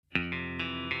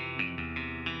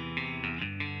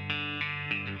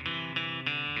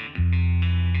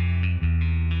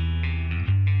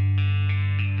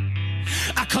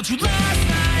Called you last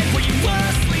night, were you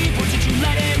asleep, or did you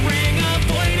let it ring?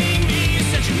 Avoiding me, you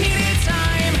said you needed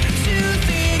time to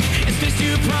think. It's best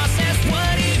to process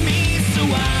what it means, so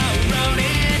I wrote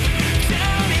it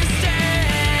down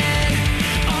instead.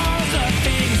 All the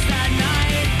things that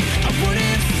night I would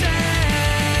have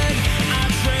said.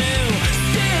 I drew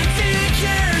stick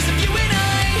figures of you and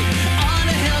I on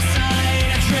a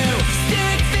hillside. I drew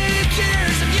stick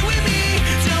figures of you and me.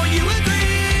 Don't you agree?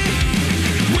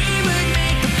 We would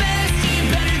make the best team,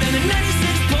 better than the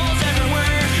 96 Bulls ever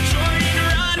were. Jordan,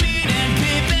 Rodman, and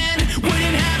Pippen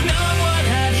wouldn't have known what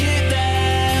had hit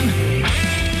them.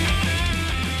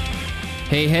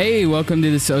 Hey, welcome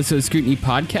to the So-So Scrutiny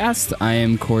Podcast. I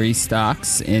am Corey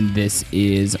Stocks, and this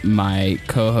is my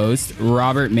co-host,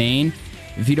 Robert Main.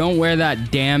 If you don't wear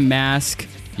that damn mask,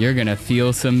 you're going to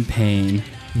feel some pain.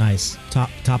 Nice.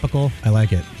 Topical. I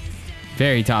like it.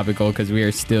 Very topical, because we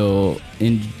are still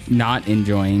not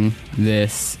enjoying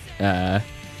this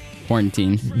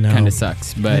quarantine. No. Kind of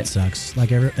sucks, but It sucks.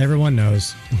 Like everyone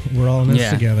knows, we're all in this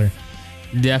together.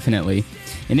 definitely.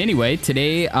 And anyway,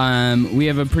 today we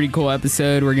have a pretty cool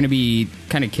episode. We're going to be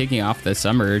kind of kicking off the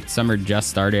summer. Summer just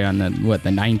started on the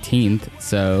 19th,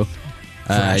 so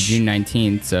June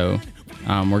 19th. So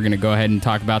we're going to go ahead and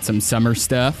talk about some summer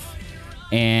stuff.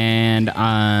 And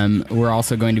we're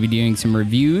also going to be doing some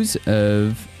reviews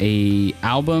of a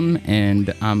album and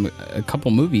a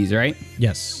couple movies, right?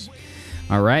 Yes.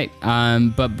 All right.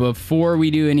 But before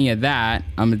we do any of that,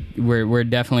 we're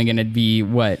definitely going to be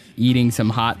eating some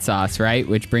hot sauce, right?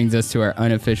 Which brings us to our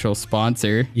unofficial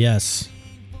sponsor. Yes.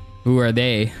 Who are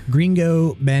they?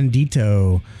 Gringo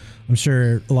Bandito. I'm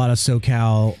sure a lot of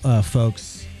SoCal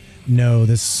folks know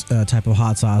this type of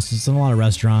hot sauce. It's in a lot of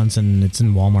restaurants and it's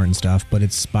in Walmart and stuff, but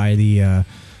it's by the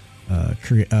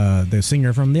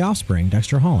singer from The Offspring,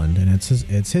 Dexter Holland, and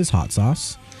it's his hot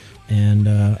sauce. And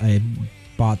I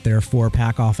bought their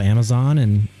 4-pack off Amazon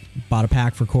and bought a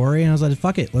pack for Corey, and I was like,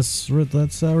 fuck it, let's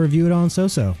review it on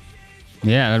So-So.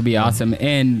 Yeah, that'd be awesome.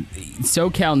 And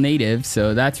SoCal native,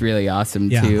 so that's really awesome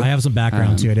too. Yeah, I have some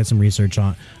background too. I did some research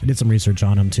on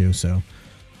them too, so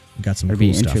we got some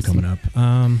cool stuff coming up.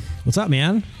 What's up,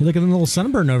 man? You're looking at a little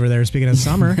sunburn over there, speaking of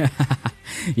summer.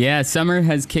 Yeah, summer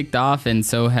has kicked off, and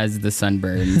so has the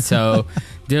sunburn. So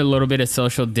did a little bit of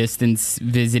social distance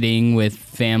visiting with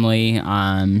family.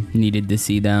 Needed to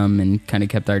see them and kind of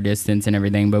kept our distance and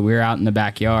everything. But we were out in the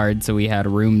backyard, so we had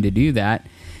room to do that.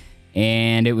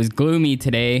 And it was gloomy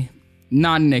today.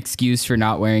 Not an excuse for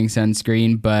not wearing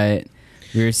sunscreen, but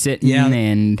we were sitting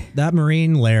and that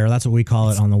marine layer, that's what we call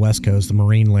it on the West Coast, the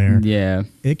marine layer. Yeah.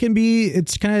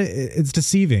 It's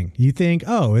deceiving. You think,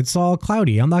 oh, it's all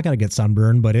cloudy, I'm not going to get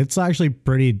sunburned, but it's actually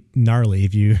pretty gnarly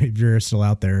if you're still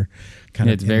out there.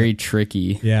 It's very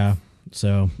tricky. Yeah.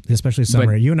 So, especially summer.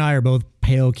 But you and I are both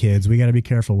pale kids. We got to be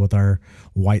careful with our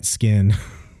white skin.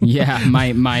 Yeah,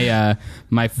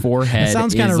 my forehead. It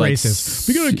sounds kind of racist.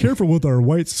 We gotta be careful with our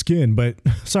white skin, but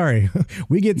sorry,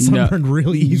 we get sunburned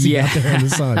really easy out there in the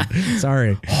sun.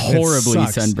 Sorry, horribly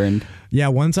sunburned. Yeah,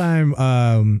 one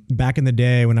time back in the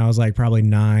day when I was like probably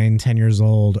 9-10 years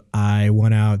old, I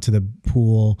went out to the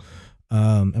pool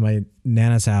at my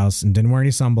Nana's house and didn't wear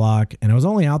any sunblock, and I was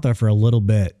only out there for a little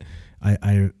bit.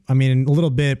 I mean, a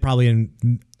little bit probably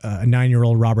in a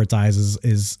 9-year-old Robert's eyes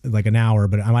is like an hour,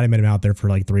 but I might have been out there for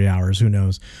like 3 hours. Who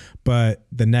knows? But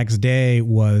the next day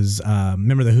was,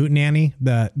 remember the Hootenanny,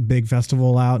 that big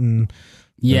festival out in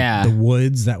the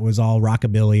woods that was all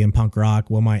rockabilly and punk rock.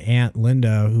 Well, my aunt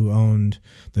Linda, who owned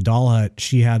the Doll Hut,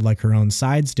 she had like her own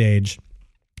side stage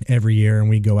every year, and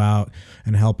we'd go out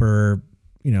and help her,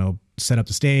 set up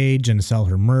the stage and sell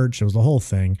her merch. It was the whole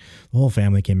thing. The whole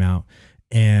family came out.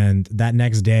 And that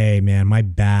next day, man, my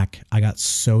back, I got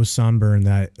so sunburned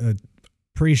that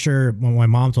pretty sure what my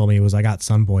mom told me was I got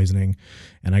sun poisoning,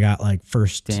 and I got like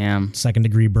second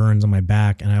degree burns on my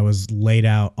back, and I was laid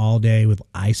out all day with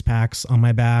ice packs on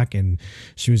my back, and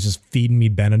she was just feeding me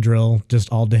Benadryl just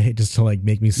all day just to like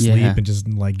make me sleep and just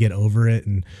like get over it.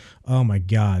 And oh my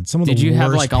God, Did you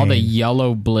have like all the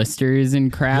yellow blisters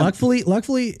and crap?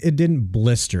 Luckily it didn't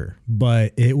blister,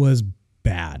 but it was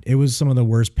bad. It was some of the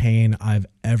worst pain I've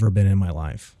ever been in my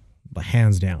life, but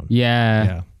hands down.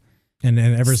 Yeah. And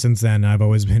ever since then, I've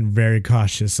always been very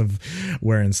cautious of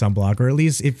wearing sunblock, or at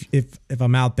least if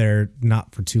I'm out there,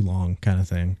 not for too long, kind of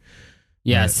thing.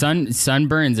 Yeah,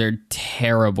 sunburns are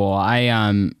terrible.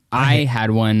 I had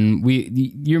one.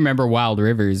 You remember Wild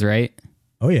Rivers, right?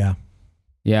 Oh yeah.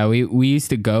 Yeah, we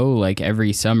used to go like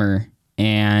every summer,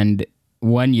 and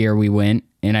one year we went,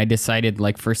 and I decided,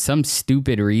 like, for some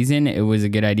stupid reason, it was a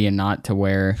good idea not to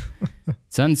wear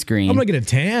sunscreen. I'm going to get a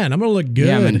tan. I'm going to look good.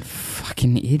 Yeah, I'm a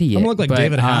fucking idiot. I'm going to look like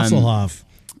David Hasselhoff.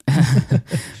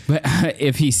 But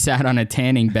if he sat on a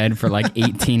tanning bed for like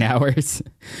 18 hours.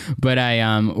 But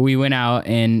we went out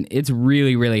and it's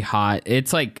really, really hot.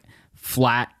 It's like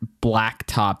flat black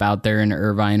top out there in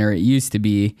Irvine, or it used to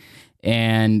be.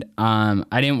 And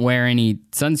I didn't wear any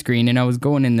sunscreen, and I was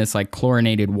going in this like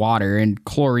chlorinated water, and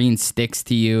chlorine sticks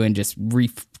to you and just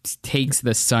takes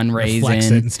the sun rays Reflects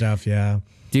in it and stuff. Yeah.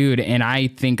 Dude, and I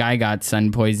think I got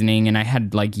sun poisoning, and I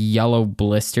had like yellow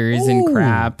blisters and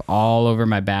crap all over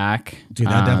my back. Dude,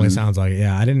 that definitely sounds like it.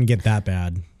 Yeah, I didn't get that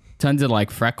bad. Tons of like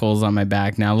freckles on my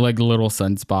back now, like little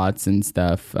sunspots and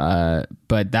stuff.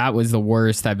 But that was the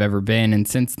worst I've ever been. And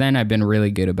since then, I've been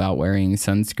really good about wearing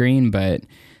sunscreen, but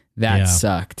that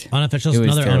sucked. Unofficial,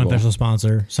 another terrible. Unofficial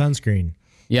sponsor, sunscreen.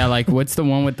 Yeah, like what's the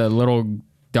one with the little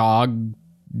dog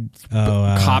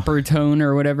copper tone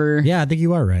or whatever? Yeah, I think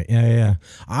you are right. Yeah.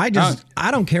 I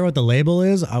don't care what the label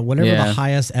is. Whatever the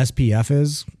highest SPF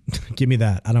is, give me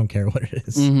that. I don't care what it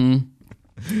is.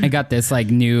 Mm-hmm. I got this like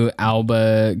new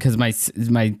Alba because my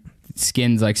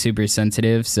skin's like super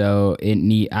sensitive, so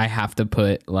I have to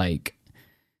put like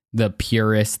the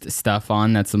purest stuff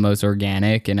on that's the most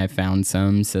organic, and I found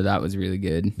some, so that was really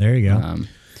good. There you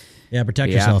go.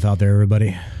 Protect yourself out there,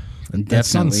 everybody. That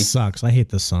sun sucks. I hate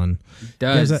the sun.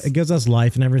 It gives us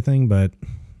life and everything, but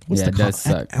what's the cost?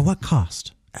 At what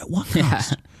cost? At what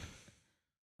cost?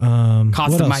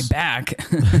 Cost of my back.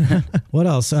 What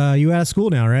else? You out of school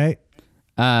now, right?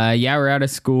 Yeah, we're out of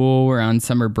school. We're on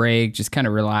summer break, just kind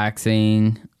of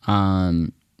relaxing.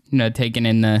 Taking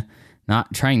in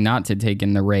trying not to take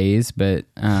in the rays, but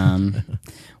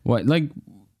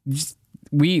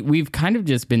we've kind of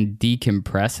just been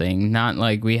decompressing. Not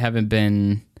like we haven't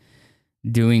been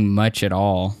doing much at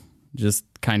all, just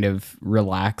kind of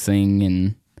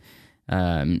relaxing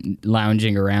and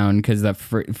lounging around, because the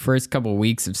first couple of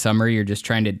weeks of summer you're just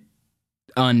trying to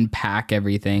unpack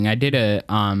everything. I did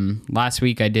last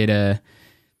week I did a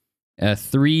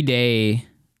 3-day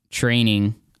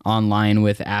training online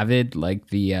with Avid, like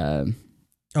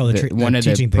one of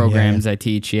the programs I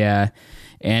teach.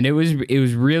 And it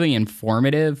was really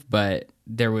informative, but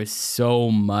there was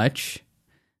so much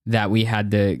that we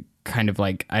had to kind of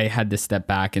like, I had to step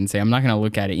back and say, I'm not going to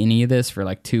look at any of this for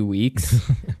like 2 weeks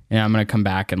and I'm going to come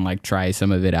back and like try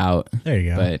some of it out. There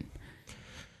you go. But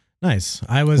nice.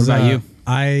 I was, what about you?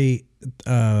 I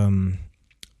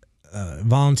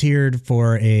volunteered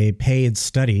for a paid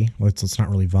study. Well, it's not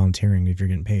really volunteering if you're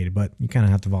getting paid, but you kind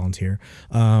of have to volunteer.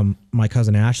 My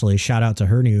cousin Ashley, shout out to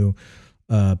her new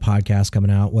podcast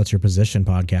coming out, What's Your Position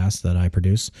podcast that I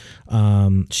produce.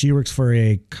 She works for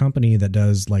a company that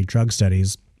does like drug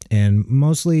studies, and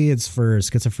mostly it's for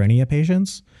schizophrenia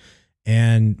patients.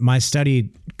 And my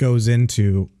study goes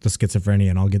into the schizophrenia,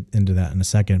 and I'll get into that in a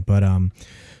second. But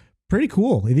pretty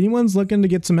cool. If anyone's looking to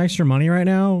get some extra money right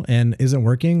now and isn't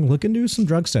working, look into some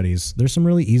drug studies. There's some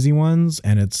really easy ones,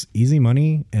 and it's easy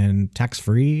money and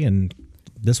tax-free. And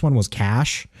this one was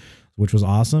cash, which was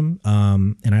awesome.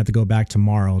 And I have to go back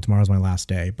tomorrow. Tomorrow's my last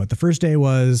day. But the first day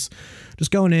was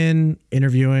just going in,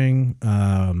 interviewing,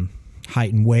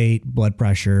 height and weight, blood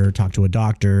pressure, talk to a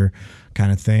doctor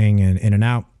kind of thing, and in and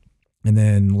out. And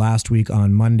then last week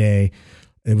on Monday,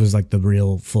 it was like the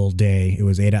real full day. It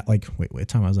was what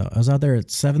time I was out? I was out there at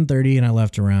 7:30 and I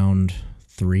left around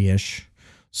 3-ish.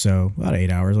 So about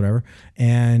 8 hours, whatever.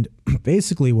 And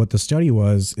basically what the study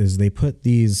was is they put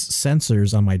these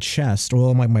sensors on my chest,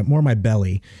 or more my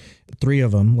belly, 3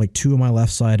 of them, like 2 on my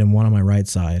left side and 1 on my right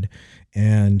side.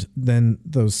 And then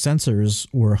those sensors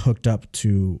were hooked up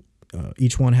to,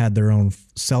 each one had their own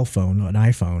cell phone, an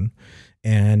iPhone.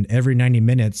 And every 90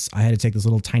 minutes I had to take this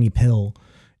little tiny pill,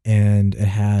 and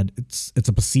it's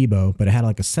a placebo, but it had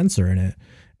like a sensor in it.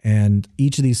 And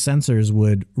each of these sensors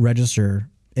would register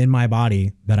in my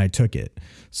body that I took it.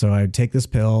 So I'd take this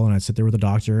pill and I'd sit there with the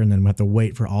doctor, and then we have to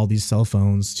wait for all these cell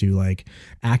phones to like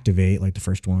activate, like the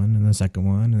first one and the second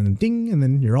one, and then ding, and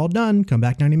then you're all done. Come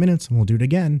back 90 minutes and we'll do it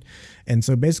again. And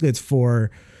so basically it's for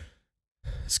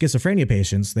schizophrenia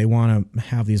patients. They want to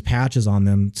have these patches on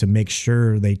them to make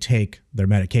sure they take their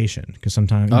medication, because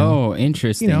sometimes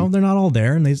interesting, they're not all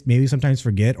there, and they maybe sometimes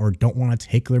forget or don't want to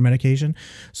take their medication.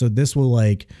 So this will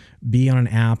like be on an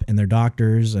app, and their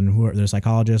doctors and their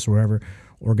psychologists or whoever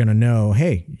are going to know,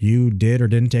 hey, you did or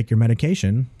didn't take your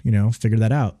medication, figure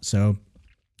that out. So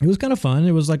it was kind of fun.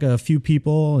 It was like a few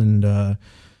people, and I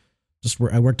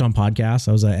worked on podcasts.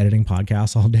 I was editing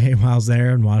podcasts all day while I was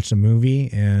there, and watched a movie,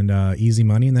 and easy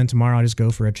money. And then tomorrow I just go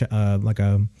for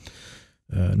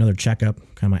another checkup,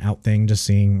 kind of my out thing, just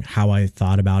seeing how I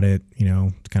thought about it,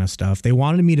 kind of stuff. They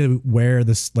wanted me to wear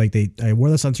this, I wore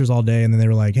the sensors all day, and then they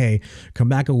were like, hey, come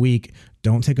back a week,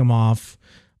 don't take them off.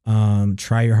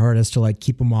 Try your hardest to like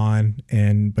keep them on,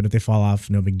 but if they fall off,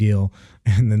 no big deal.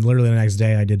 And then literally the next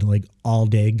day I did like all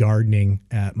day gardening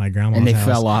at my grandma's And they house.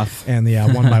 fell off. And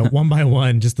yeah, one by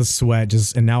one, just the sweat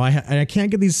and now I can't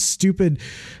get these stupid,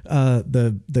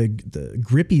 the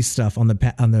grippy stuff on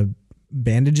the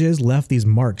bandages left these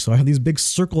marks. So I have these big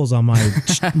circles on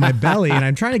my belly and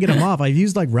I'm trying to get them off. I've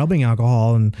used like rubbing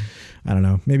alcohol and I don't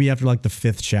know, maybe after like the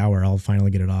 5th shower, I'll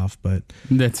finally get it off. But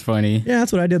that's funny. Yeah,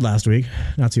 that's what I did last week.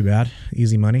 Not too bad.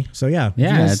 Easy money. So yeah.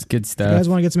 Yeah, that's good stuff. If you guys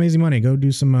want to get some easy money, go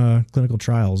do some clinical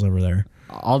trials over there.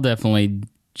 I'll definitely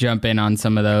jump in on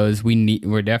some of those.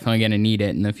 We're definitely going to need it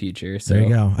in the future. So there you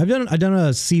go. I've done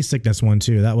a seasickness one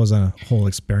too. That was a whole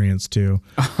experience too.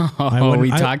 We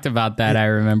talked about that. I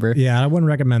remember. Yeah, I wouldn't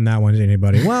recommend that one to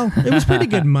anybody. Well, it was pretty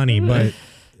good money, but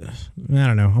I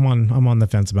don't know. I'm on the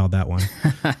fence about that one.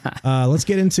 Let's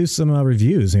get into some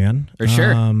reviews, man. For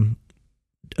sure.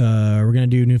 We're gonna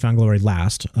do Newfound Glory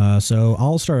last. So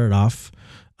I'll start it off.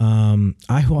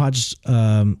 I watched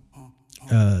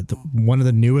one of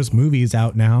the newest movies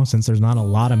out now, since there's not a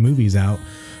lot of movies out.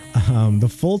 The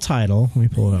full title, let me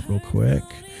pull it up real quick,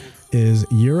 is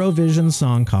Eurovision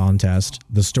Song Contest: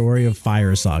 The Story of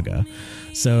Fire Saga.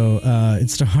 So it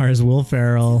stars Will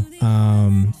Ferrell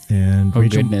and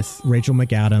Rachel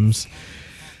McAdams.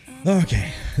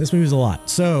 Okay, this movie's a lot.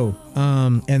 So,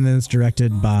 and then it's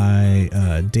directed by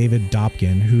David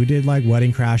Dobkin, who did like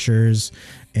Wedding Crashers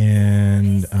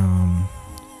and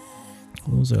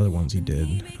what was the other ones he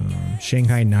did?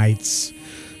 Shanghai Nights,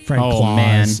 Fright Claws.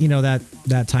 Man. You know,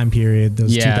 that time period.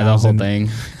 Those 2000, the whole thing.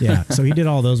 Yeah, so he did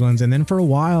all those ones. And then for a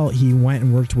while, he went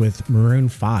and worked with Maroon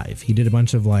 5. He did a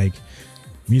bunch of like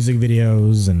music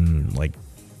videos and like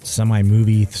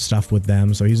semi-movie stuff with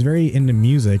them. So he's very into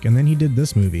music. And then he did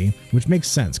this movie, which makes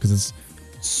sense because it's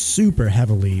super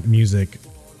heavily music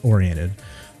oriented.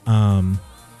 Let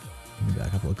me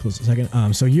back up a second.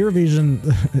 So Eurovision,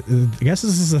 I guess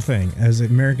this is a thing. As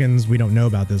Americans, we don't know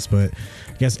about this, but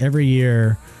I guess every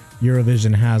year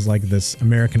Eurovision has like this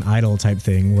American Idol type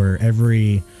thing where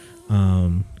every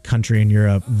country in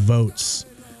Europe votes,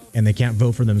 and they can't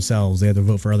vote for themselves. They have to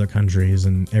vote for other countries,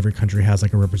 and every country has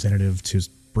like a representative to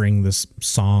bring this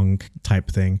song type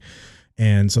thing.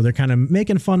 And so they're kind of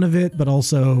making fun of it, but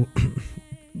also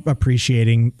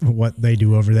appreciating what they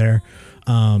do over there.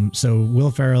 So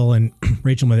Will Ferrell and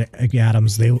Rachel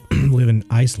McAdams, they live in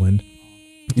Iceland.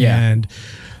 Yeah. And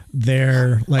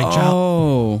they're like,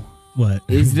 what?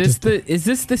 Is this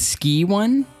the ski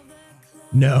one?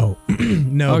 No,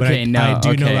 no, okay, but I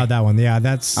do know about that one. Yeah,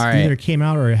 that's either came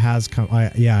out or it has come.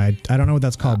 I don't know what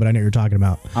that's called, but I know what you're talking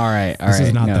about. All right. This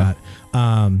is not that.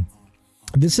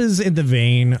 This is in the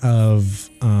vein of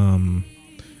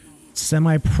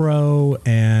semi-pro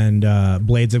and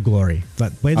Blades of Glory.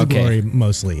 But Blades of Glory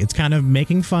mostly. It's kind of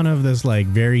making fun of this like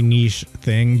very niche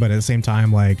thing, but at the same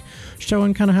time like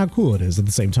showing kind of how cool it is at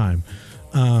the same time.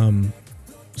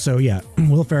 So yeah,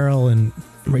 Will Ferrell and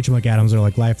Rachel McAdams are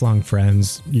like lifelong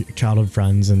friends, childhood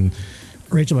friends, and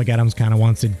Rachel McAdams kind of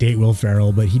wants to date Will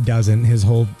Ferrell, but he doesn't. His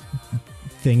whole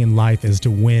thing in life is to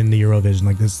win the Eurovision.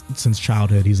 Like this since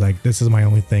childhood, he's like, this is my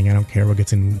only thing. I don't care what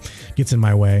gets in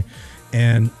my way.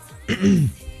 And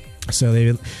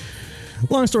so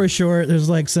long story short, there's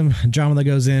like some drama that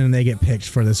goes in, and they get picked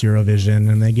for this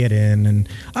Eurovision, and they get in, and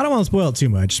I don't want to spoil it too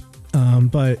much,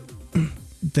 but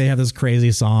they have this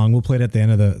crazy song. We'll play it at the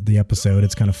end of the episode.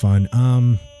 It's kind of fun.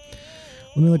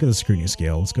 Let me look at the scrutiny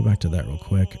scale. Let's go back to that real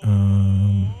quick.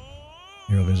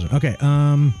 Eurovision. Okay.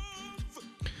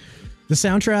 The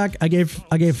soundtrack, I gave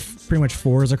pretty much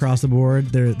 4s across the board.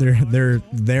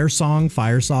 Their song,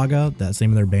 Fire Saga, that's the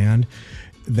name of their band.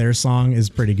 Their song is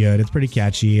pretty good. It's pretty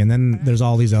catchy. And then there's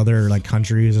all these other like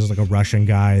countries. There's like a Russian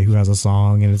guy who has a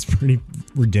song, and it's pretty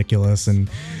ridiculous. And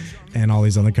all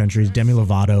these other countries. Demi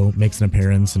Lovato makes an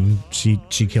appearance, and she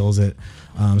kills it.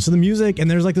 So the music, and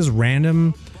there's like this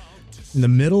random in the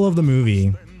middle of the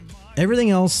movie.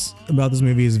 Everything else about this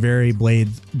movie is very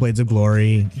Blades of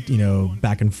Glory, you know,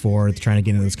 back and forth, trying to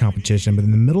get into this competition. But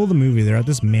in the middle of the movie, they're at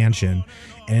this mansion,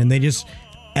 and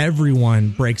everyone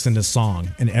breaks into song,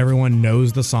 and everyone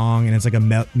knows the song, and it's like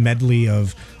a medley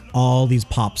of all these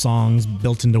pop songs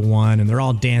built into one, and they're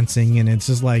all dancing, and it's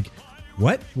just like,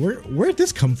 what? Where'd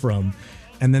this come from?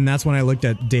 And then that's when I looked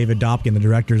at David Dobkin, the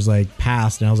director's like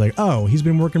past, and I was like, oh, he's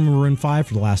been working with Maroon 5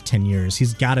 for the last 10 years.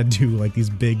 He's got to do like these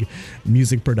big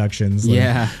music productions. Like,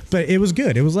 yeah. But it was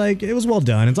good. It was well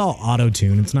done. It's all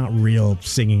auto-tune. It's not real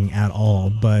singing at all,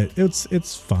 but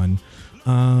it's fun.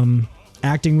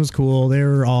 Acting was cool. They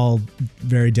were all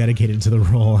very dedicated to the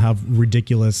role, how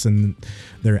ridiculous and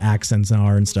their accents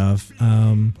are and stuff.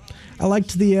 I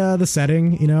liked the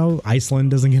setting. You know,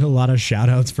 Iceland doesn't get a lot of shout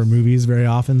outs for movies very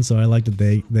often, so I liked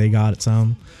that they got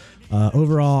some.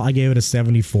 Overall, I gave it a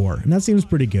 74, and that seems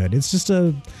pretty good. It's just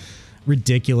a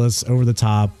ridiculous, over the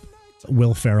top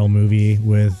Will Ferrell movie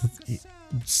with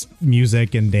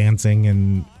music and dancing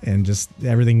and just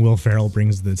everything Will Ferrell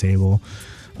brings to the table.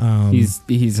 He's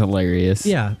hilarious.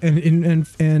 Yeah,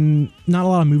 and not a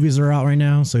lot of movies are out right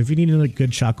now, so if you need a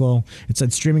good chuckle, it's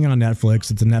streaming on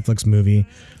Netflix. It's a Netflix movie.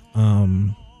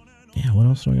 Yeah, what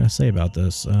else do I gotta say about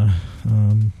this?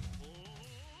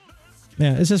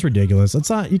 Yeah, it's just ridiculous. It's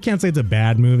not, you can't say it's a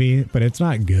bad movie, but it's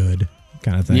not good,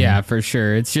 kind of thing. Yeah, for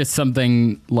sure. It's just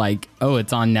something like, oh,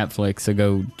 it's on Netflix, so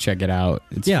go check it out.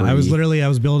 It's yeah, free. I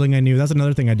was building a new, that's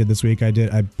another thing I did this week. I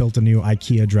built a new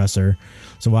IKEA dresser.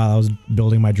 So while I was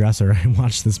building my dresser, I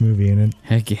watched this movie and it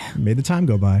Heck yeah. made the time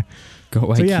go by. Go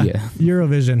So IKEA. yeah,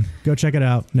 Eurovision. Go check it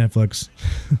out, Netflix.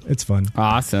 It's fun.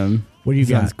 Awesome. What do you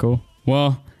Sounds got? cool.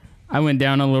 Well, I went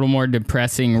down a little more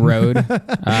depressing road.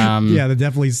 Yeah, the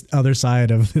definitely other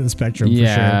side of the spectrum for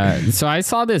sure. So I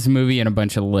saw this movie in a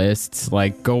bunch of lists.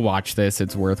 Like, go watch this.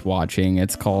 It's worth watching.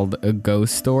 It's called A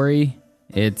Ghost Story.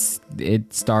 It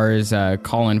stars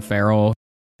Colin Farrell,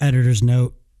 Editor's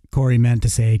note, Corey meant to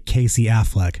say Casey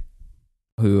Affleck.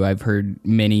 who I've heard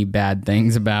many bad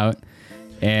things about.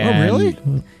 And Oh,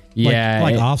 really? Yeah.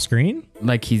 Like off screen?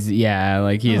 Like he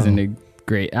isn't a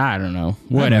great, I don't know, I haven't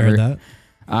whatever. heard that.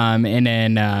 And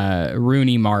then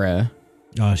Rooney Mara.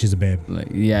 Oh, she's a babe. Like,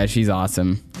 yeah, she's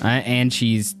awesome. And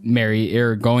she's married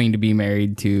or going to be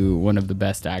married to one of the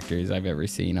best actors I've ever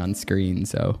seen on screen.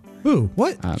 So Ooh,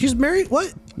 what? She's married?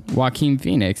 What? Joaquin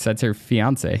Phoenix, that's her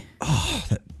fiance. Oh,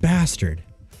 that bastard.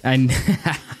 And All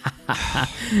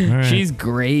right. she's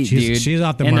great, dude. She's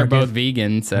off the and market. they're both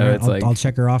vegan, so All right, it's like I'll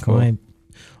check her off cool. my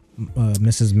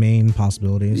Mrs. Main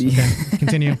possibilities. Okay,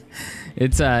 continue.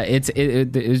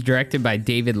 It was directed by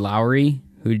David Lowery,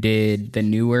 who did the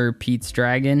newer Pete's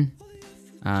Dragon,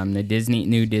 the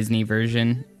new Disney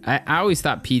version. I always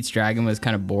thought Pete's Dragon was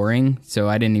kind of boring, so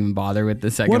I didn't even bother with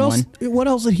the second one. What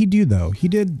else did he do though? He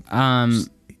did The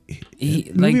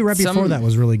the movie right before that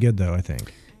was really good though. I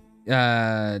think.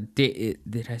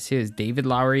 Did I say it was David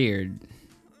Lowery or?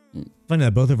 Funny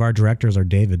that both of our directors are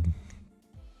David.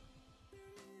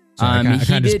 So I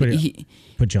kinda just put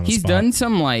you on the He's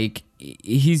spot.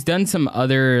 he's done some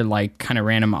other like kind of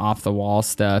random off the wall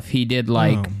stuff. He did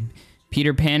like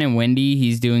Peter Pan and Wendy.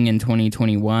 He's doing in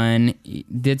 2021. He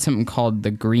did something called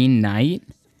The Green Knight.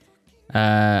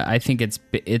 I think it's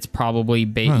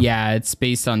probably it's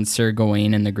based on Sir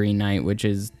Gawain and the Green Knight, which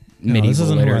is medieval this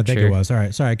isn't literature. who I think it was. All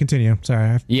right, sorry. Continue.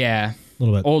 Sorry, Yeah, a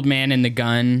little bit. Old Man and the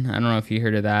Gun. I don't know if you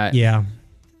heard of that. Yeah,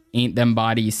 Ain't Them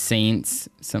Bodies Saints,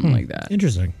 something like that.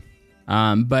 interesting.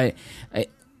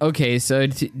 Okay, so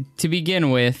to begin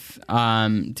with,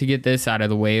 to get this out of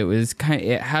the way,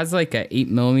 it has like a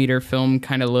 8mm film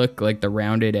kind of look, like the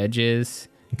rounded edges.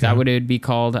 Is that what it would be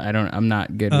called? I'm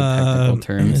not good with technical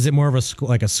terms. Is it more of a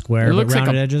square It but looks like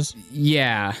rounded a- edges?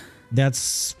 Yeah.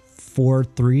 That's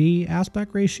 4:3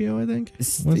 aspect ratio, I think.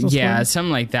 What's the Yeah, square?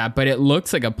 something like that, but it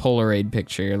looks like a Polaroid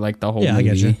picture, like the whole Yeah, I movie.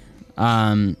 get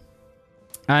you.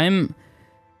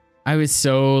 I was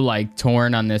so like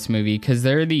torn on this movie because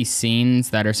there are these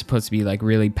scenes that are supposed to be like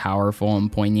really powerful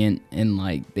and poignant, and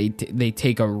like they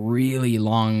take a really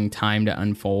long time to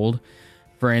unfold.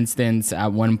 For instance,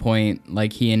 at one point,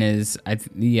 like he and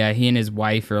his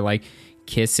wife are like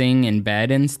kissing in bed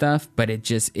and stuff, but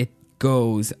it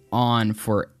goes on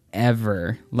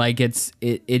forever. Like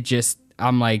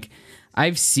I'm like,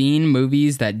 I've seen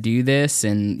movies that do this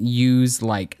and use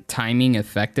like timing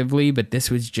effectively, but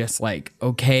this was just like,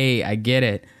 okay, I get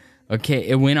it. Okay,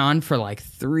 it went on for like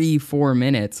 3-4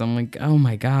 minutes. I'm like, oh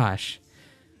my gosh.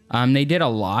 They did a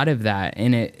lot of that,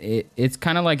 and it's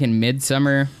kind of like in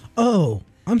Midsummer. Oh,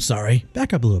 I'm sorry.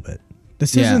 Back up a little bit.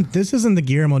 This isn't the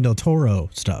Guillermo del Toro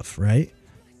stuff, right?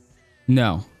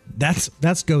 No. That's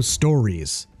Ghost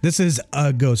Stories. This is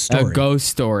a ghost story. A ghost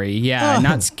story, yeah. Oh.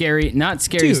 Not scary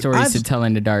Dude, stories to tell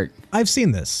in the dark. I've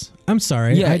seen this. I'm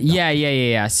sorry.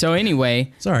 Yeah. So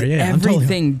anyway, Sorry, yeah,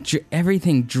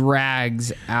 everything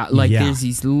drags out. Like Yeah. there's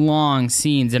these long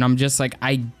scenes, and I'm just like,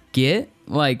 I get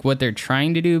like what they're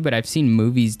trying to do, but I've seen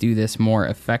movies do this more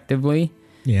effectively.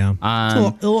 Yeah. It's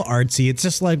a little artsy. It's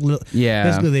just like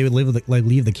basically they would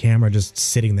leave the camera just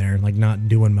sitting there, like not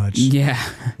doing much. Yeah.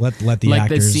 Let the Like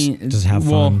actors just have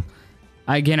fun.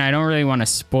 Again, I don't really want to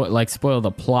spoil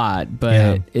the plot, but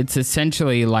Yeah. it's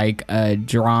essentially like a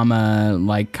drama,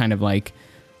 like kind of like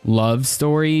love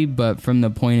story, but from the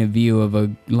point of view of a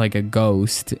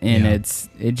ghost, and it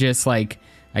just like,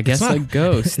 I guess, like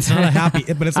Ghost. It's not a happy,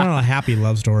 but it's not a happy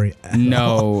love story.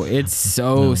 No, it's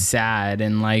so sad,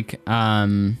 and like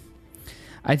I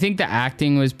think the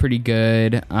acting was pretty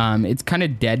good. It's kind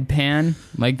of deadpan,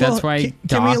 like that's why.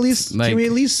 Can we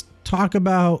at least talk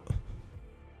about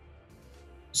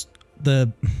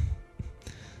the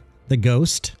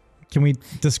ghost? Can we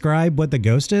describe what the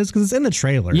ghost is? Because it's in the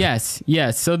trailer. Yes.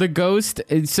 So the ghost.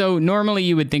 So normally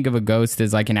you would think of a ghost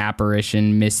as like an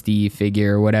apparition, misty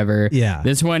figure, whatever. Yeah.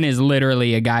 This one is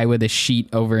literally a guy with a sheet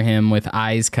over him with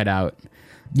eyes cut out.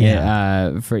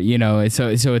 Yeah. So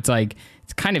it's like,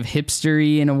 it's kind of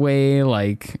hipstery in a way,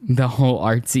 like the whole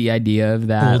artsy idea of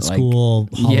that. Old school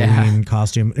Halloween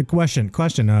costume. Question.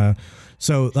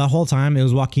 So the whole time it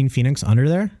was Joaquin Phoenix under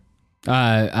there?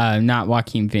 Not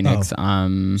Joaquin Phoenix.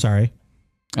 Sorry.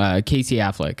 Casey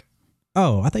Affleck.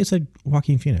 Oh, I thought you said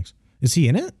Joaquin Phoenix. Is he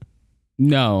in it?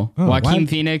 No, Joaquin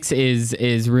Phoenix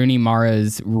is Rooney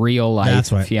Mara's real life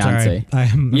fiance.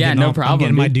 No problem. I'm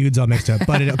getting my dudes all mixed up.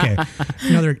 But okay,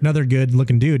 another good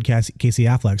looking dude, Casey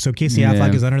Affleck. So Casey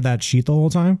Affleck is under that sheet the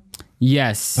whole time.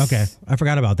 Yes. Okay, I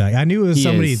forgot about that. I knew it was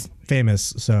somebody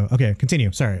famous. So okay,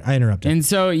 continue. Sorry, I interrupted. And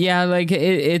so like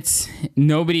it's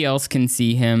nobody else can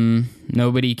see him.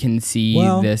 Nobody can see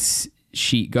this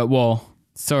sheet go. Well,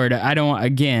 sort of. I don't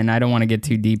want to get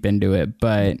too deep into it,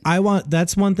 but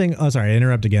that's one thing. Oh, sorry, I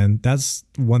interrupt again. That's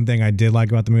one thing I did like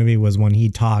about the movie was when he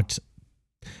talked.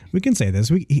 We can say this.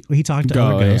 He talked to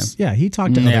other ghosts. Yeah, he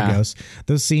talked to other ghosts.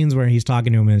 Those scenes where he's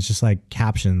talking to him and it's just like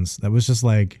captions. That was just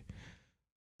like,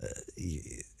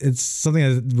 it's something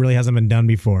that really hasn't been done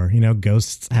before. You know,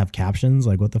 ghosts have captions.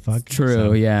 Like, what the fuck? True.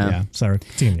 So, yeah. Sorry.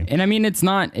 Continue. And I mean, it's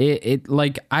not it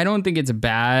like, I don't think it's a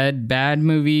bad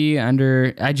movie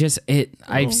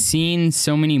I've seen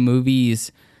so many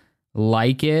movies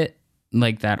like it,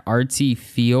 like that artsy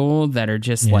feel that are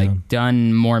just like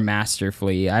done more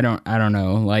masterfully. I don't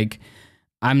know. Like,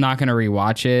 I'm not going to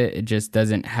rewatch it. It just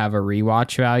doesn't have a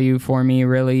rewatch value for me,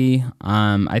 really.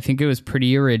 I think it was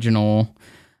pretty original.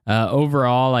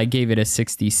 Overall, I gave it a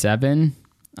 67.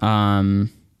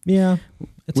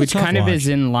 Which kind of is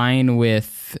in line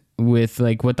with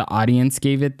like what the audience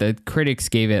gave it. The critics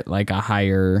gave it like a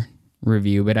higher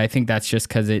review, but I think that's just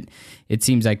because it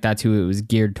seems like that's who it was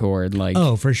geared toward. Like,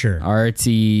 oh, for sure,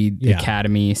 artsy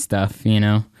Academy stuff, you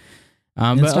know.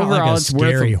 But it's not overall, like a it's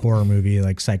scary horror movie,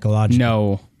 like psychological.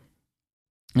 No.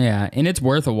 Yeah, and it's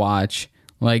worth a watch.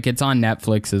 Like, it's on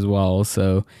Netflix as well,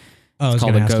 so. Oh, it's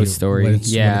called A Ghost Story. What it's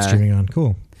streaming on.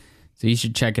 Cool. So you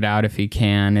should check it out if you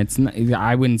can. It's not,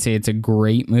 I wouldn't say it's a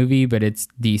great movie, but it's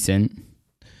decent.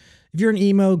 If you're an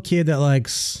emo kid that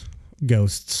likes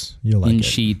ghosts, you'll like it. In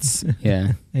sheets,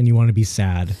 yeah. And you want to be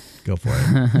sad, go for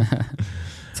it.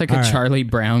 It's like a Charlie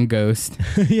Brown ghost.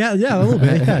 yeah, a little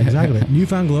bit. Yeah, exactly.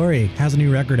 Newfound Glory has a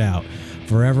new record out.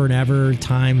 Forever and Ever,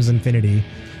 Times Infinity.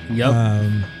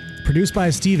 Yep. Produced by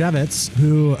Steve Evans,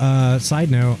 who, side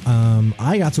note,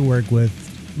 I got to work with,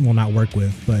 well, not work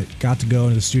with, but got to go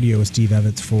into the studio with Steve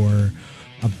Evans for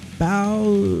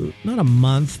about, not a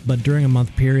month, but during a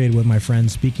month period with my friend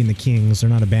Speaking the Kings. They're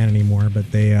not a band anymore,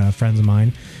 but they friends of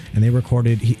mine. And they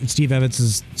recorded, Steve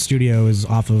Evans' studio is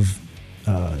off of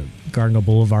Garden Grove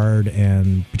Boulevard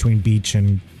and between Beach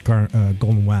and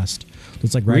Golden West. So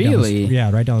it's like right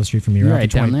down the street from me. Right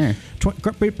down there.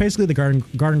 Basically the Garden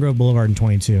Grove Boulevard in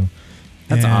 22.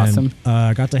 That's awesome.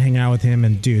 Got to hang out with him,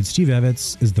 and dude, Steve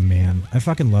Evans is the man. I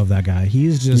fucking love that guy.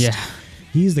 He's just,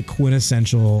 he's the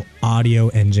quintessential audio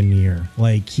engineer.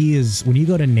 Like, he is, when you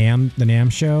go to the NAMM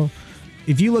show,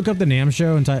 if you look up the NAMM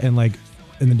show and like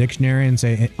in the dictionary and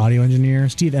say audio engineer,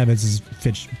 Steve Evans'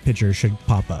 picture should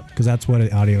pop up, because that's what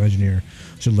an audio engineer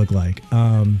should look like.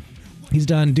 He's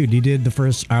done, dude. He did the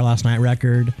first Our Last Night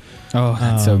record. Oh,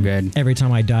 that's so good. Every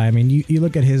Time I Die. I mean, you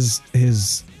look at his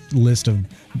list of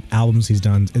albums he's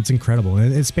done. It's incredible.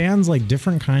 It spans like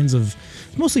different kinds of,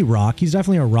 mostly rock. He's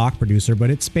definitely a rock producer, but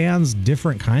it spans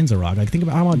different kinds of rock. Like, think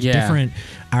about how much different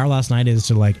Our Last Night is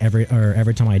to like Every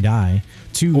Time I Die,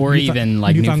 to even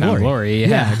like Newfound Glory.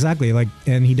 Yeah, exactly. Like,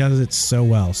 and he does it so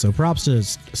well. So props to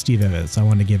Steve Evans. I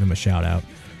wanted to give him a shout out.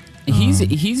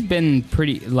 He's been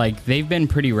pretty, like, they've been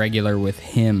pretty regular with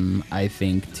him, I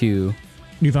think, too.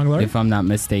 Newfound Glory? If I'm not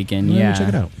mistaken. Well, yeah. Check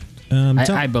it out.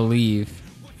 I believe.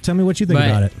 Tell me what you think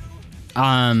about it.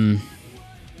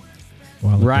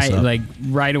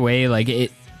 Right away,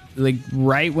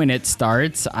 right when it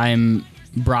starts, I'm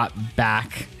brought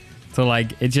back to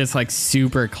like, it's just like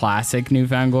super classic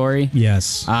Newfound Glory.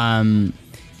 Yes.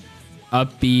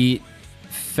 Upbeat,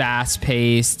 fast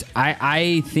paced.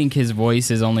 I think his voice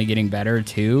is only getting better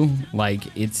too. Like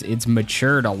it's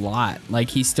matured a lot. Like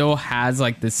he still has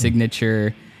like the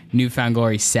signature Newfound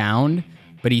Glory sound,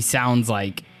 but he sounds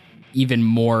like even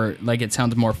more, like it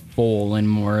sounds more full and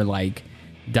more like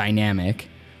dynamic.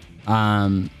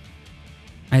 I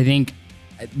think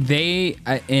they,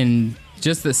 in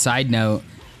just the side note,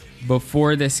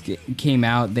 before this came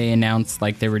out, they announced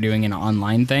like they were doing an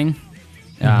online thing.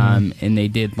 And they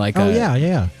did like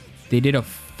they did a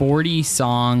 40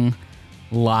 song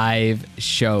live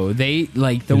show. They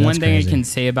like the one thing crazy I can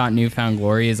say about Newfound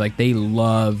Glory is like they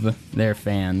love their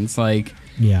fans. Like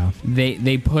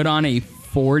they put on a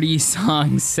 40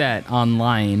 song set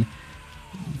online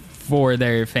for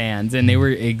their fans, and they were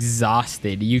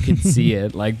exhausted. You could see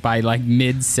it. Like by like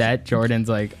mid set, Jordan's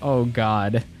like, "Oh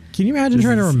God." Can you imagine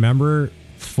trying to remember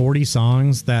 40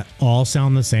 songs that all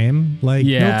sound the same? Like,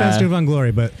 no offense to Newfound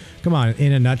Glory, but come on,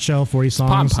 in a nutshell, 40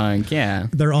 songs. Pop punk, yeah.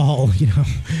 They're all,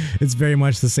 it's very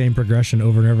much the same progression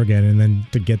over and over again, and then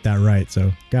to get that right.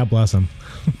 So God bless them.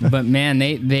 But man,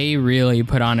 they really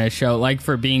put on a show, like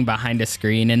for being behind a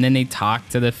screen, and then they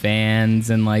talked to the fans,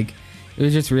 and like it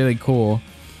was just really cool.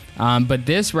 But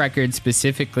this record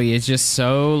specifically is just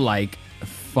so like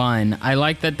fun. I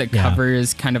like that the cover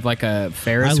is kind of like a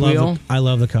Ferris wheel. I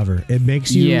love the cover. It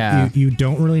makes you you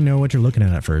don't really know what you're looking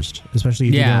at first, especially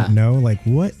if you don't know like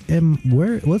what's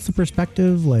the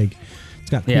perspective. Like it's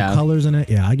got cool colors in it.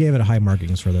 Yeah, I gave it a high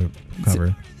markings for the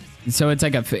cover. So it's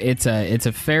like it's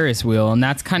a Ferris wheel, and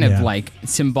that's kind of like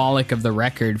symbolic of the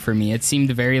record for me. It seemed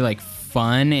very like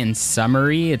fun and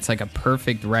summery. It's like a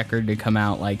perfect record to come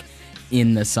out like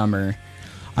in the summer.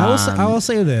 I will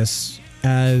say this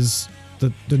as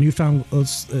the Newfound,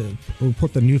 we'll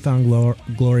put the Newfound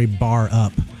Glory bar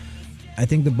up. I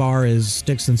think the bar is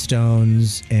Sticks and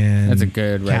Stones and that's a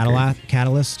good record.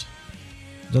 Catalyst.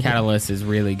 Catalyst is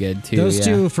really good too. Those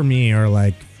two for me are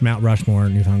like Mount Rushmore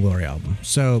Newfound Glory album.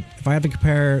 So if I have to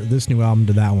compare this new album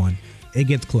to that one, it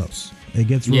gets close. It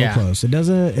gets real close. It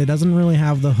doesn't really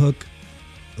have the hook.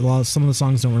 Some of the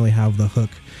songs don't really have the hook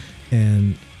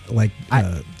and like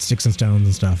Sticks and Stones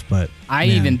and stuff, but I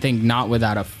even think Not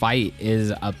Without a Fight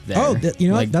is up there. Oh,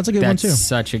 like, that's a good one too. That's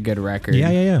such a good record.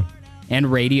 Yeah. And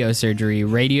Radio Surgery.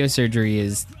 Radio Surgery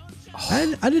is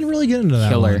I didn't really get into that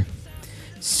killer. One.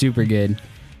 Super good.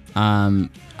 I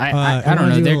don't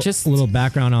know. They're just a little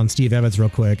background on Steve Evetts real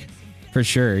quick. For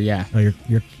sure, yeah. Oh,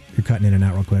 you're cutting in and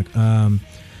out real quick.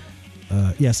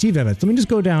 Steve Evetts. Let me just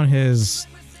go down his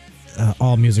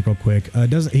All Music real quick.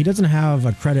 He doesn't have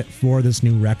a credit for this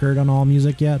new record on All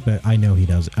Music yet, but I know he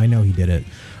does. I know he did it.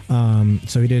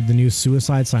 So he did the new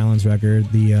Suicide Silence record,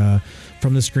 the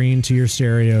From the Screen to Your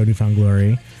Stereo, Newfound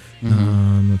Glory.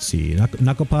 Let's see,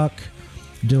 Knuckle Puck,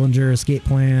 Dillinger, Escape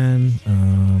Plan,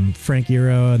 Frank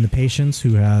Iero and the Patience,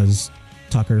 who has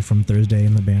Tucker from Thursday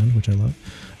in the band, which I love.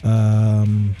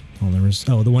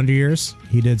 The Wonder Years.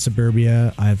 He did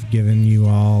Suburbia, I've Given You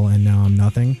All, and Now I'm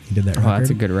Nothing. He did that record.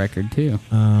 That's a good record too.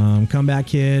 Comeback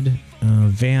Kid,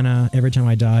 Vanna, Every Time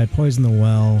I Die, Poison the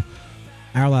Well,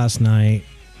 Our Last Night,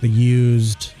 The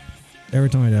Used, Every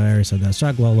Time I Die, I already said that.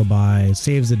 Shock Lullaby,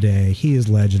 Saves the Day, He is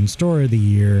Legend, Story of the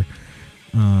Year,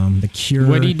 The Cure.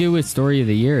 What did he do with Story of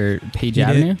the Year? Page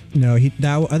Avenue?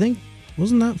 I think,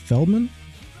 wasn't that Feldman?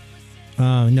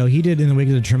 No, he did In the Wake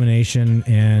of Determination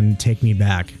and Take Me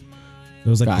Back. It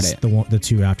was like the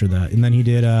two after that, and then he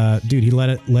did. He let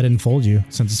it unfold you.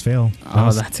 Senses Fail.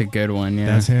 That's a good one. Yeah,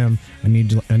 that's him. I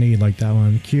need like that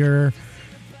one. Cure,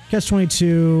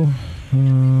 Catch-22,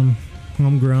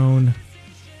 Homegrown.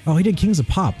 Oh, he did Kings of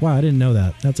Pop. Wow, I didn't know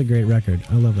that. That's a great record.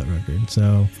 I love that record.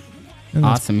 So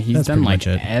awesome. He's done like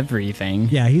everything.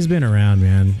 Yeah, he's been around,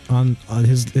 man. On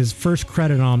his first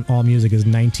credit on All Music is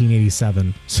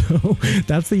 1987. So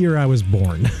that's the year I was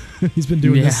born. He's been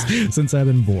doing this since I've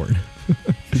been born.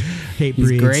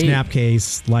 Hatebreed,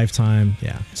 Snapcase, Lifetime.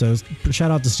 Yeah. So shout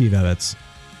out to Steve Evetts.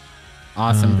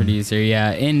 Awesome producer.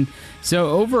 Yeah. And so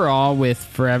overall with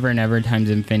Forever and Ever Times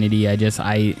Infinity, I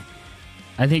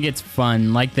think it's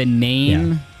fun. Like the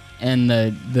name and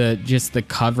the just the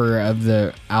cover of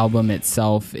the album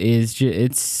itself is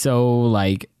it's so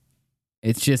like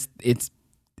it's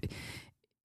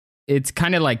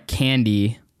kind of like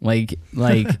candy. Like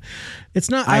it's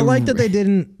not. I like that they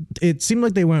didn't. It seemed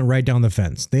like they went right down the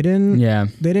fence. They didn't. Yeah.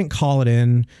 They didn't call it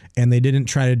in, and they didn't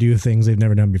try to do things they've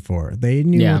never done before. They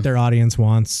knew what their audience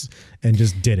wants and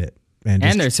just did it. And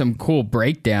there's some cool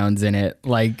breakdowns in it,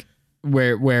 like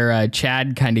where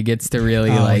Chad kind of gets to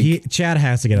really Chad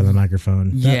has to get on the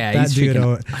microphone. That he's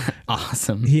dude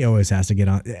awesome. He always has to get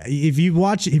on. If you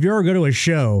ever go to a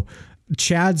show,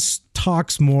 Chad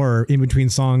talks more in between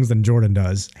songs than Jordan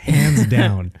does, hands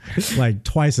down, like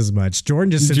twice as much.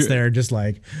 Jordan just sits there, just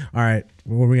like, all right,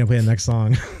 what are we gonna play the next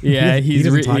song? Yeah, he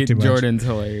doesn't talk too much. Jordan's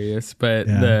hilarious, but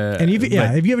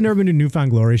if you have never been to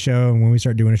Newfound Glory show, and when we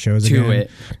start doing shows again,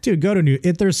 dude, go to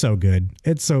They're so good.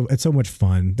 It's so much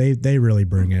fun. They really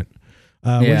bring it.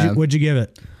 What'd you give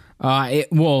it?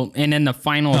 And then the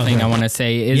final thing I want to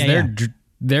say is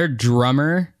their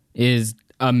drummer is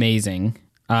amazing.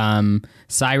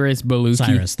 Cyrus Belushi.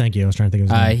 Cyrus, thank you. I was trying to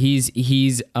think of his name.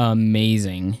 He's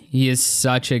amazing. He is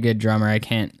such a good drummer.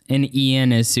 And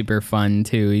Ian is super fun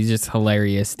too. He's just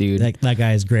hilarious, dude. That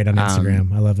guy is great on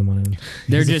Instagram. I love him on him.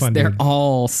 They're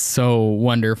all so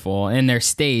wonderful. And their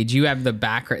stage, you have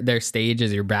their stage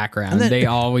as your background. And then, they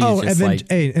always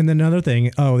and then another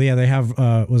thing. Oh yeah, they have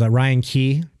was that Ryan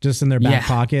Key just in their back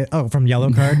pocket? Oh, from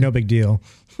Yellow Card, no big deal.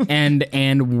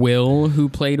 and Will, who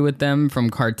played with them from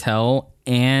Cartel,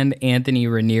 and Anthony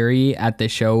Ranieri at the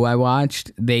show I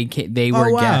watched, they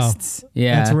were guests.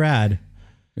 Yeah, that's rad.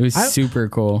 It was super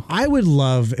cool. I would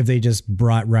love if they just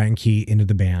brought Ryan Key into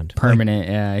the band.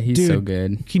 Permanent, he's so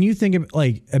good. Can you think of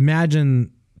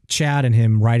imagine Chad and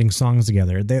him writing songs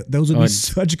together? Those would be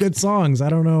such good songs. I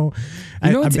don't know.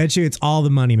 I bet you it's all the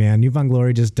money, man. Newfound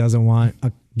Glory just doesn't want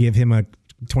give him a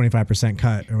 25%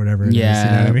 cut or whatever it is. You know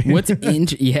what I mean?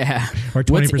 Or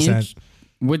 20%.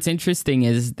 What's interesting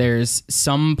is there's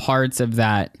some parts of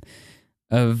that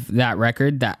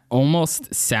record that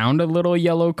almost sound a little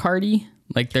Yellow Cardy.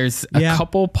 Like there's a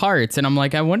couple parts, and I'm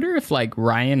like, I wonder if like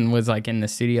Ryan was like in the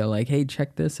studio, like, hey,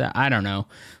 check this out. I don't know.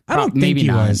 I don't think he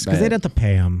was, because they'd have to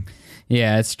pay him.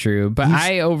 Yeah, it's true. But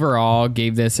I overall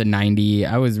gave this a 90.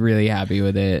 I was really happy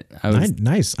with it.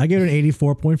 Nice. I gave it an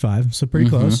 84.5, so pretty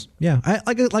close. Yeah,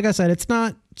 like I said, it's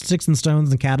not Sticks and Stones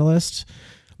and Catalyst,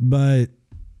 but.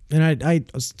 And I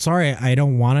sorry, I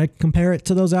don't want to compare it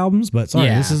to those albums, but sorry,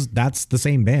 that's the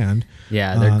same band.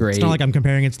 Yeah, they're great. It's not like I'm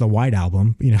comparing it to the White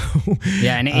Album, you know.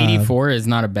 Yeah, and 84 is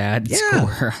not a bad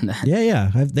score on that.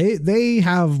 Yeah. They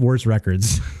have worse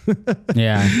records.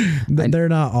 Yeah, they're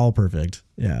not all perfect.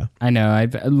 Yeah, I know.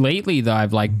 Lately though,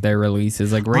 I've liked their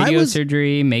releases, like Radio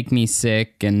Surgery, Make Me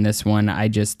Sick, and this one. I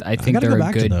think they're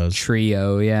a good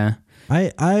trio. Yeah.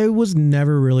 I was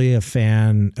never really a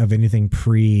fan of anything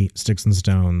pre Sticks and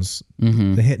Stones.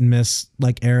 The hit and miss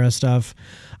like era stuff.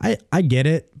 I get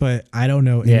it, but I don't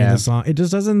know any of the song. It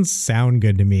just doesn't sound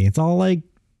good to me. It's all like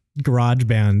garage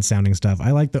band sounding stuff.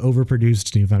 I like the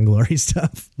overproduced Newfound Glory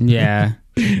stuff. Yeah.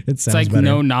 It's like better.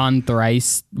 No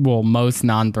non-thrice. Well, most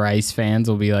non-thrice fans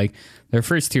will be like, their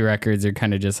first two records are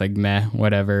kind of just like meh,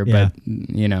 whatever. Yeah. But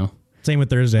you know. Same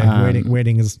with Thursday.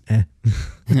 Waiting is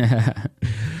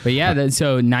But yeah,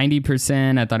 so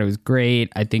 90%. I thought it was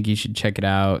great. I think you should check it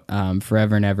out.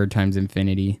 Forever and Ever times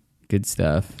Infinity. Good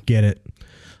stuff. Get it.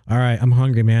 All right, I'm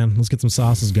hungry, man. Let's get some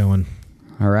sauces going.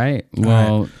 All right.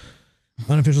 Well,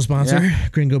 unofficial sponsor,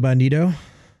 Gringo Bandito.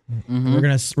 We're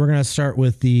gonna start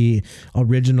with the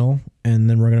original, and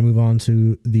then we're gonna move on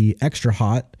to the extra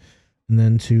hot, and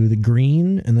then to the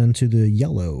green, and then to the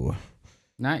yellow.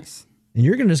 Nice. And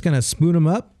you're just gonna spoon them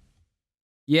up?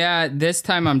 Yeah, this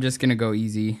time I'm just gonna go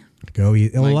easy. Go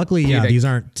easy. Well, luckily, these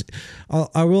aren't.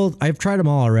 I've tried them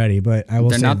all already, but I will.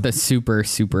 They're not the super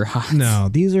hot. No,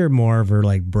 these are more for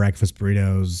like breakfast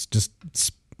burritos. Just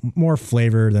more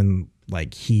flavor than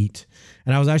like heat.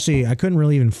 And I couldn't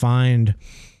really even find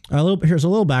a little. Here's a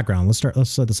little background. Let's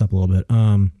set this up a little bit.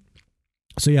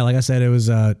 So yeah, like I said, it was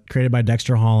created by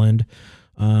Dexter Holland.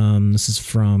 This is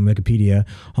from Wikipedia.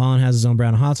 Holland has his own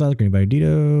brand of hot sauce, Green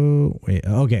Bandito. Wait,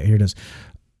 okay, here it is.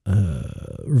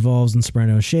 Revolves in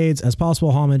soprano shades. As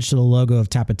possible homage to the logo of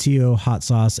Tapatio, hot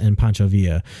sauce, and Pancho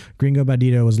Villa. Gringo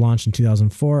Bandito was launched in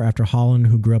 2004 after Holland,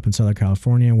 who grew up in Southern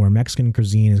California, where Mexican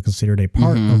cuisine is considered a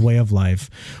part of way of life,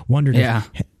 wondered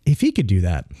if he could do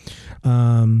that.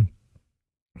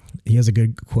 He has a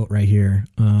good quote right here.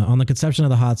 On the conception of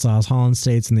the hot sauce, Holland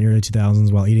states in the early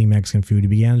 2000s, while eating Mexican food, he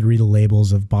began to read the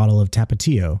labels of bottle of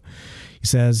Tapatio. He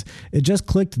says, "It just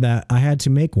clicked that I had to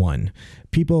make one.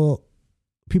 People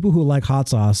who like hot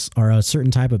sauce are a certain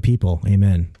type of people.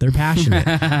 Amen. They're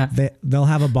passionate. They'll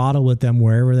have a bottle with them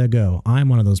wherever they go. I'm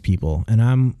one of those people.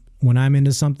 And when I'm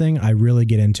into something, I really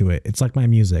get into it. It's like my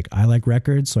music. I like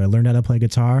records, so I learned how to play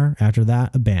guitar. After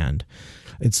that, a band.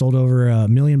 It sold over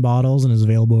 1 million bottles and is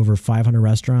available over 500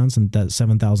 restaurants and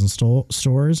 7,000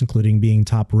 stores, including being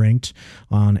top ranked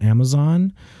on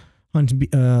Amazon.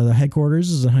 The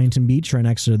headquarters is in Huntington Beach, right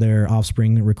next to their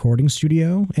Offspring recording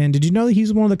studio. And did you know that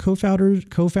he's one of the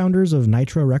co-founders of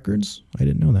Nitro Records? I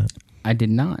didn't know that. I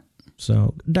did not.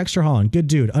 So Dexter Holland, good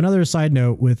dude. Another side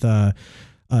note with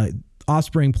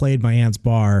Offspring played my aunt's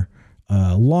bar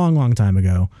a long time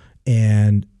ago,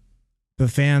 and the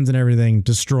fans and everything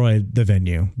destroyed the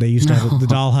venue. They used to have the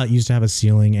Doll Hut used to have a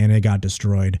ceiling, and it got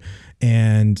destroyed.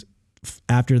 And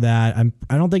after that,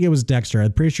 I don't think it was Dexter.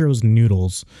 I'm pretty sure it was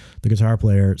Noodles, the guitar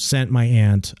player, sent my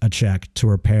aunt a check to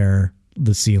repair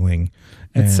the ceiling.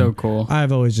 It's so cool.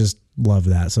 I've always just loved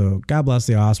that. So God bless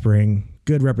the Offspring.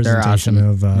 Good representation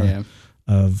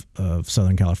of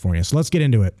Southern California. So let's get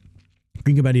into it.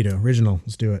 Gringo Bandito, original.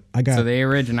 Let's do it. I got the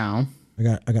original. I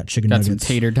got chicken nuggets. Got some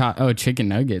tater tot. Oh, chicken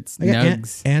nuggets. I got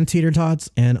Nugs. and tater tots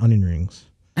and onion rings.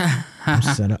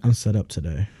 I'm set up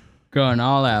today. Going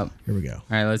all out. Here we go. All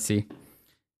right, let's see.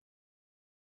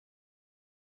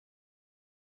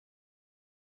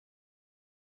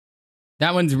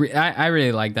 That one's I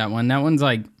really like that one. That one's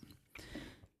like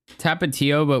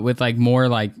Tapatio, but with like more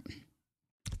like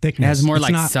thickness. It has more it's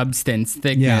like not, substance,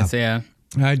 thickness. Yeah.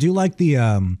 I do like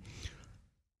the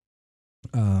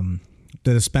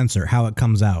dispenser, how it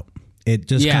comes out. It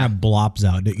just kind of blops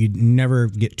out. You never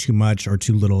get too much or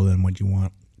too little than what you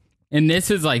want. And this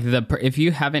is like if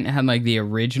you haven't had like the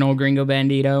original Gringo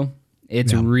Bandito,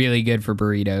 it's really good for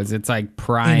burritos. It's like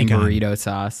prime burrito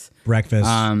sauce. Breakfast,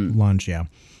 lunch, yeah.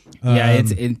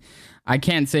 I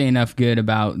can't say enough good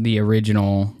about the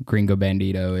original Gringo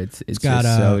Bandito. It's got,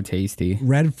 just so tasty.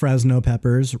 Red Fresno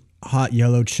peppers, hot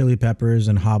yellow chili peppers,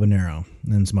 and habanero,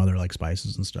 and some other like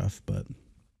spices and stuff. But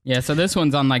yeah, so this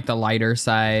one's on like the lighter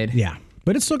side. Yeah,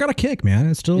 but it's still got a kick, man.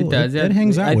 It does. It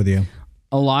hangs out with you.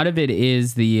 A lot of it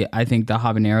is I think the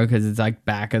habanero because it's like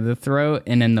back of the throat,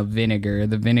 and then the vinegar.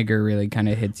 The vinegar really kind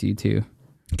of hits you too.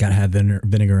 Gotta have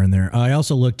vinegar in there. I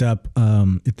also looked up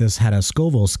if this had a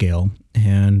Scoville scale,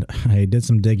 and I did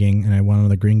some digging, and I went on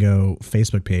the Gringo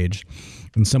Facebook page,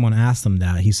 and someone asked them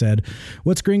that. He said,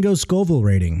 "What's Gringo's Scoville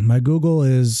rating? My Google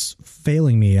is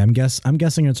failing me. I'm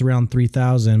guessing it's around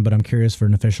 3,000, but I'm curious for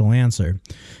an official answer."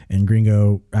 And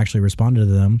Gringo actually responded to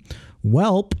them,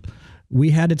 "Welp.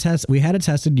 We had it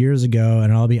tested years ago,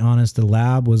 and I'll be honest, the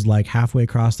lab was like halfway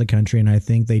across the country, and I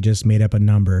think they just made up a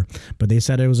number. But they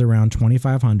said it was around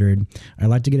 2,500. I'd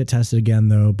like to get it tested again,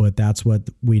 though, but that's what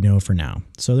we know for now."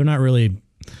 So they're not really...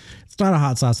 It's not a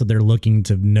hot sauce that they're looking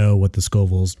to know what the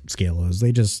Scoville scale is.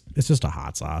 It's just a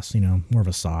hot sauce, more of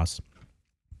a sauce.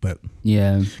 But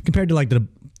yeah, compared to like the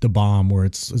bomb, where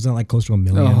it's not like close to 1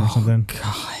 million or something.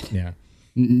 God, yeah,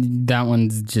 that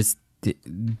one's just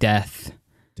death.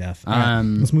 All right,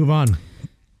 let's move on.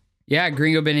 Yeah,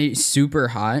 Gringo Bandito, super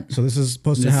hot. So this is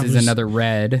supposed to have... This is another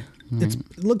red. It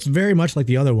looks very much like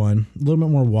the other one. A little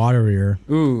bit more waterier.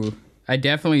 Ooh, I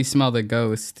definitely smell the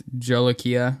ghost.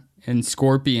 Jolokia and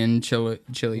scorpion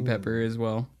chili pepper as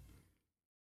well.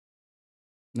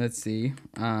 Let's see.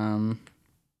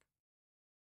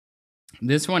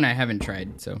 This one I haven't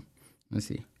tried, so let's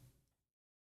see.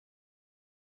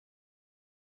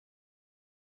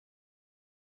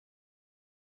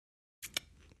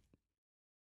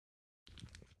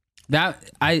 That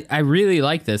I really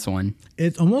like this one.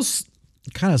 It's almost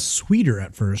kind of sweeter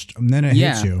at first, and then it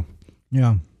hits you.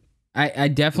 Yeah. I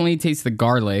definitely taste the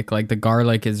garlic. Like the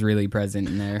garlic is really present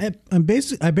in there.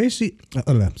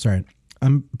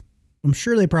 I'm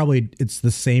sure it's the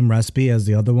same recipe as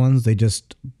the other ones. They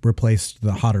just replaced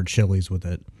the hotter chilies with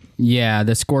it. Yeah,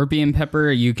 the scorpion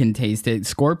pepper, you can taste it.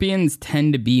 Scorpions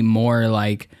tend to be more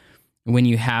like, when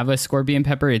you have a scorpion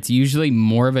pepper, it's usually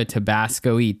more of a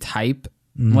Tabasco-y type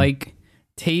like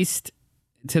taste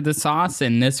to the sauce,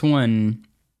 and this one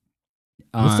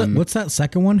what's that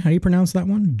second one? How do you pronounce that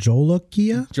one?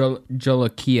 Jolokia?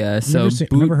 Jolokia. So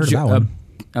never heard of that one.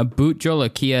 A boot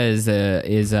jolokia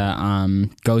is a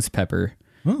ghost pepper.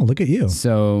 Oh, look at you.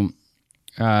 So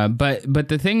but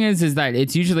the thing is that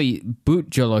it's usually boot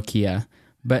jolokia.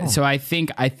 But so I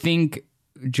think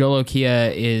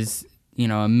jolokia is,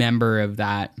 a member of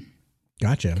that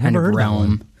gotcha. kind of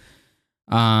realm.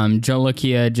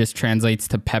 Jolokia just translates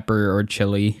to pepper or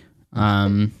chili.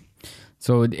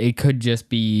 So it could just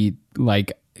be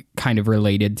like kind of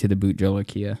related to the boot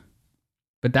jolokia.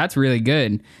 But that's really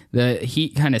good. The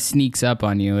heat kind of sneaks up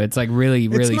on you. It's like really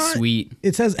sweet.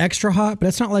 It says extra hot, but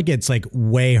it's not like it's like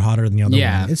way hotter than the other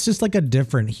one. It's just like a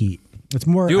different heat. It's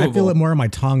more doable. I feel it more on my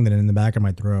tongue than in the back of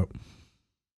my throat.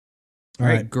 All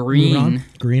right, green.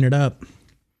 Green it up.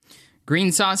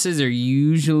 Green sauces are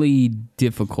usually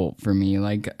difficult for me.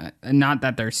 Like, not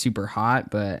that they're super hot,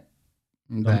 but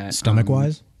stomach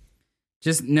wise,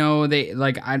 just no. They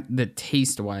the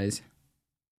taste wise.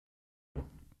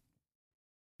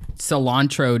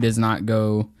 Cilantro does not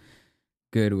go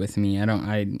good with me. Oh,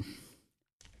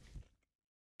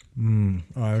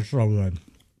 that's so good.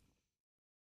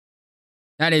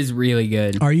 That is really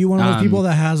good. Are you one of those people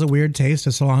that has a weird taste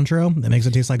of cilantro that makes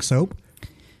it taste like soap?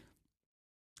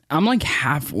 I'm like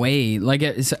halfway. Like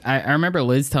I remember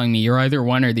Liz telling me you're either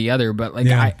one or the other, but like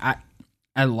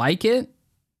I like it,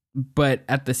 but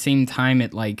at the same time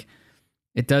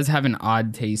it does have an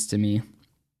odd taste to me.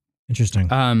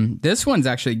 Interesting. This one's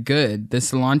actually good. The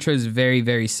cilantro is very,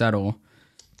 very subtle.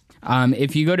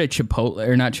 If you go to Chipotle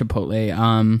or not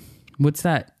Chipotle, what's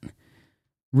that?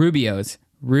 Rubio's.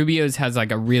 Rubio's has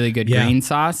like a really good green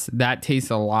sauce. That tastes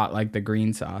a lot like the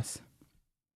green sauce.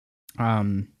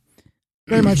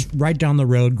 Very much right down the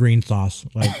road green sauce.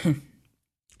 Like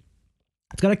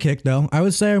it's got a kick though. I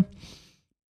would say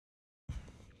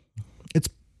it's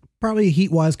probably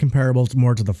heat wise comparable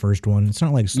more to the first one. It's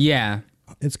not like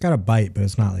it's got a bite, but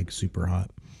it's not like super hot.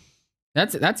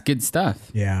 That's good stuff.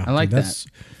 Yeah, I like that.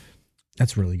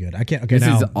 That's really good. I can't. Okay,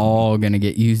 this is all gonna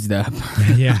get used up.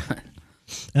 Yeah,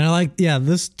 and I like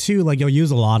this too. Like you'll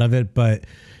use a lot of it, but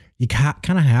you kind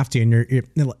of have to. And you're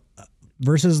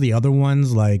versus the other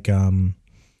ones, like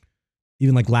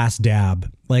even like Last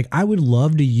Dab. Like I would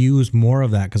love to use more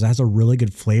of that because it has a really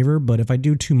good flavor. But if I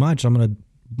do too much,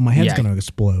 my head's gonna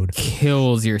explode.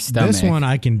 Kills your stomach. This one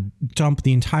I can dump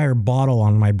the entire bottle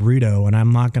on my burrito, and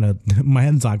my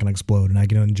head's not gonna explode, and I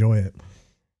can enjoy it.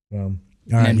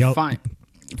 All right,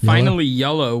 finally,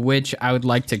 yellow, which I would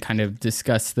like to kind of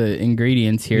discuss the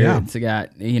ingredients here. Yeah. It's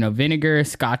got vinegar,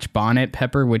 Scotch bonnet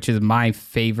pepper, which is my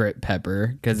favorite pepper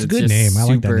because it's a good just name. I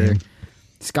like that name.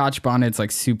 Scotch bonnet's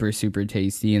like super super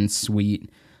tasty and sweet.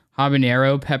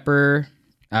 Habanero pepper,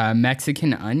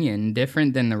 Mexican onion,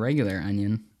 different than the regular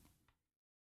onion.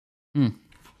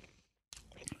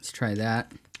 Let's try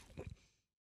that.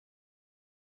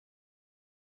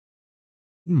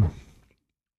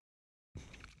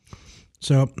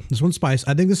 So this one's spice.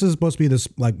 I think this is supposed to be this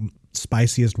like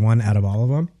spiciest one out of all of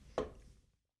them,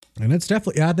 and it's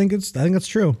definitely. I think it's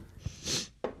true.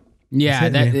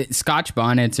 Yeah, Scotch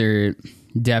bonnets are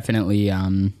definitely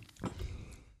on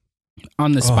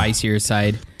the spicier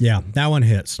side. Yeah, that one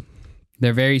hits.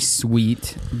 They're very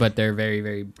sweet, but they're very,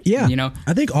 very I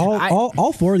think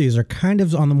all four of these are kind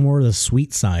of on the more of the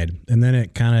sweet side, and then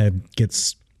it kind of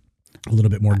gets a little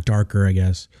bit more darker, I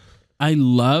guess. I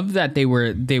love that they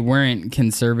weren't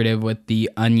conservative with the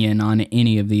onion on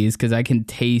any of these because I can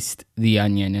taste the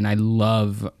onion and I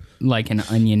love like an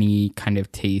oniony kind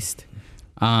of taste.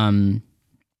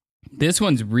 This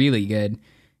one's really good.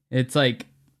 It's like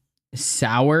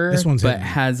sour, but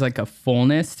has like a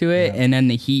fullness to it, and then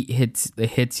the heat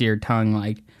hits your tongue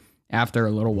like after a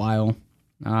little while.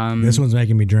 This one's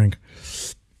making me drink.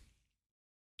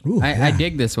 Ooh, I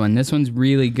dig this one. This one's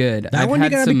really good. That one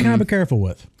you gotta be kind of careful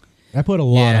with. I put a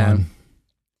lot on.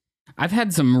 I've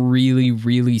had some really,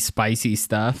 really spicy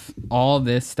stuff. All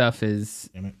this stuff is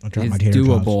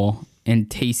doable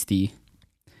and tasty.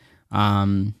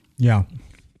 Yeah.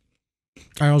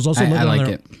 I was also looking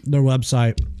on their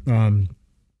website.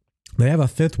 They have a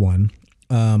fifth one,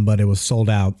 but it was sold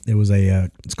out. It was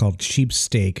it's called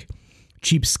Cheapskate,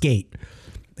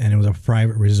 and it was a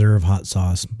private reserve hot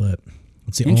sauce. But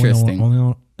it's the only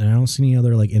one. I don't see any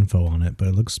other like info on it, but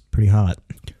it looks pretty hot.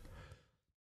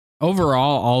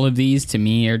 Overall, all of these to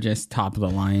me are just top of the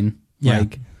line. Yeah.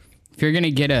 Like if you're gonna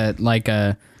get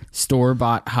a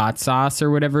store-bought hot sauce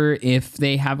or whatever, if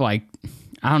they have like,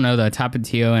 I don't know, the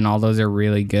Tapatio and all those are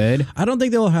really good. I don't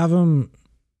think they'll have them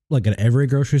like at every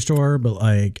grocery store, but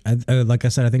like I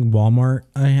said, I think Walmart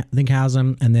has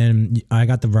them, and then I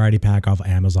got the variety pack off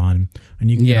Amazon,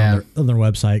 and you can get on their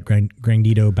website,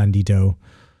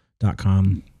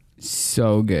 granditobandito.com.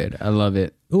 So good. I love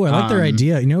it. Oh, I like their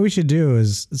idea. You know what we should do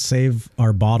is save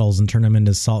our bottles and turn them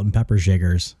into salt and pepper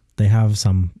shakers. They have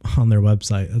some on their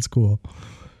website. That's cool.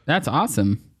 That's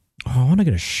awesome. Oh, I want to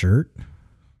get a shirt.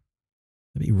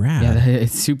 That'd be rad. Yeah,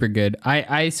 it's super good.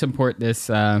 I support this.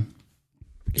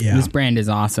 This brand is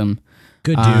awesome.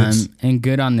 Good dudes. And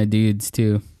good on the dudes,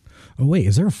 too. Oh, wait.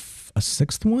 Is there a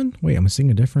sixth one? Wait, I'm seeing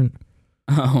a different.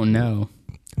 Oh, no.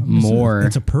 More.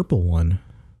 It's a purple one.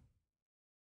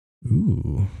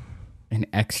 Ooh. And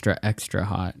extra, extra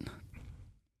hot.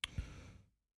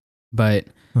 But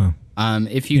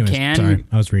if you can. Sorry,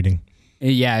 I was reading.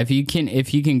 Yeah, if you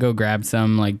can go grab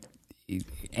some, like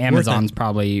Amazon's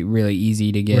probably really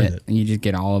easy to get. And you just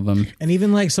get all of them. And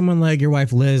even like someone like your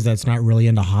wife Liz that's not really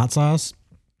into hot sauce,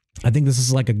 I think this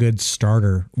is like a good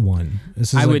starter one.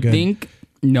 I would think,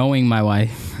 knowing my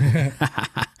wife,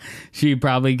 she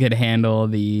probably could handle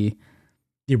the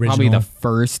original. Probably the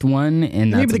first one,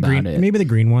 and that's about it. Maybe the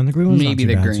green one. The green one's maybe not too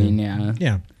the bad, green, so.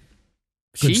 Yeah.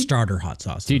 Good starter hot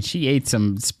sauce. Dude, she ate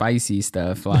some spicy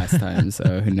stuff last time,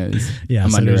 so who knows? Yeah,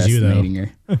 I'm underestimating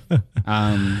her.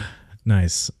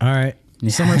 Nice. All right.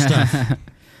 Summer stuff.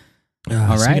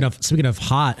 All right. Speaking of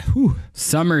hot, whew,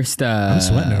 Summer stuff. I'm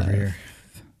sweating over here.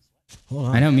 Hold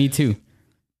on. I know, me too.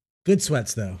 Good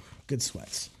sweats though. Good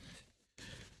sweats.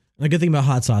 The good thing about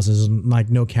hot sauce is like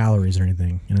no calories or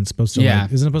anything, and it's supposed to. Yeah.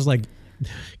 Like, isn't it supposed to like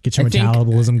get your I think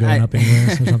metabolism going up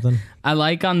anyways or something? I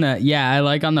like on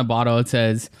the bottle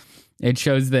it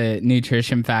shows the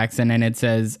nutrition facts, and then it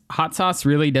says hot sauce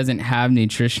really doesn't have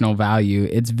nutritional value.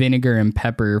 It's vinegar and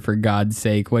pepper, for God's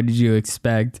sake. What did you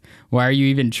expect? Why are you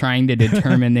even trying to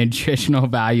determine the nutritional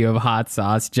value of hot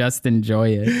sauce? Just enjoy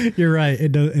it. You're right.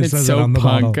 It does. It It's says so it on the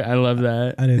punk. bottle. I love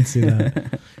that. I didn't see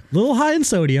that. Little high in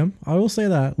sodium. I will say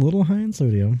that. Little high in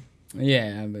sodium.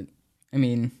 Yeah, but I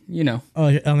mean, you know. Oh,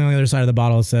 on the other side of the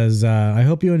bottle it says, I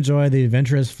hope you enjoy the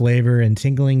adventurous flavor and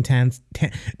tingling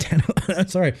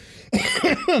sorry.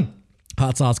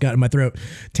 Hot sauce got in my throat.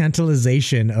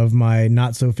 Tantalization of my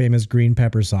not so famous green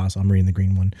pepper sauce. I'm reading the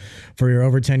green one. For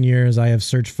over 10 years, I have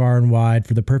searched far and wide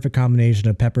for the perfect combination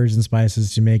of peppers and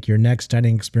spices to make your next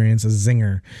dining experience a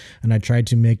zinger. And I tried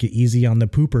to make it easy on the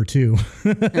pooper too.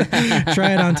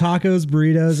 Try it on tacos,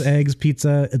 burritos, eggs,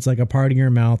 pizza. It's like a part in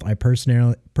your mouth. I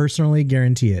personally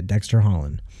guarantee it. Dexter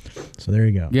Holland. So there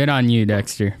you go. Good on you,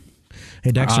 Dexter.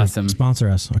 Hey, Dexter, Awesome. sponsor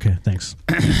us. Okay, thanks.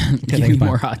 Give me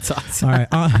more hot sauce. All right.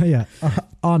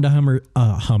 On to Hummer,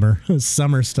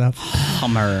 summer stuff.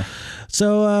 Hummer.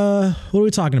 So, what are we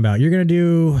talking about? You're going to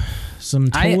do some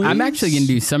toys? I'm actually going to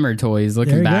do summer toys,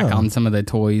 looking There you back go. on some of the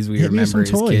toys we Hit me remember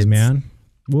some as toys, kids. man.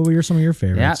 What were some of your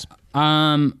Yeah.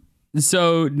 favorites?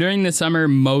 So during the summer,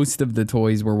 most of the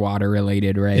toys were water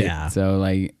related, right? Yeah. So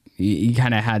like you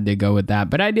kind of had to go with that.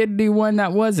 But I did do one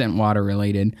that wasn't water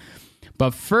related.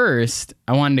 But first,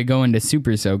 I wanted to go into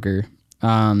Super Soaker.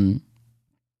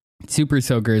 Super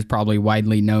Soaker is probably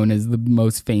widely known as the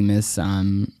most famous,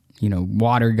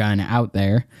 water gun out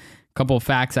there. A couple of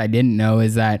facts I didn't know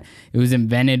is that it was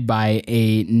invented by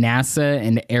a NASA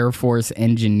and Air Force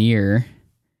engineer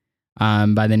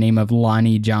by the name of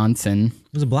Lonnie Johnson.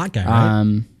 It was a black guy,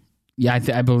 right? Yeah,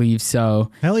 I believe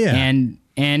so. Hell yeah.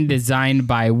 And designed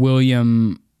by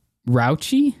William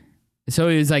Rauchy. So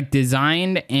it was like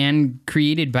designed and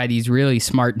created by these really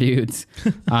smart dudes.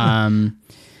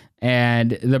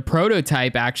 And the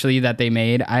prototype actually that they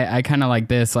made, I kind of like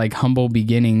this, like humble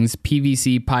beginnings,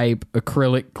 PVC pipe,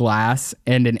 acrylic glass,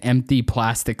 and an empty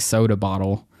plastic soda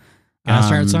bottle. Gotta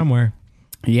start somewhere.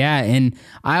 Yeah, and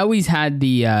I always had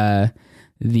the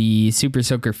Super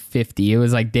Soaker 50. It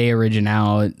was like De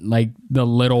Original, like the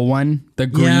little one, the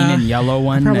green and yellow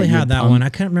one. I probably you had that one. I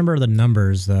couldn't remember the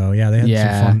numbers though. Yeah,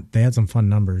 they had some fun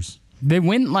numbers. They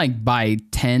went like by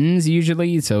tens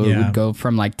usually, so it would go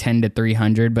from like 10 to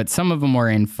 300, but some of them were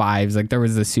in fives. Like there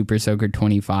was the Super Soaker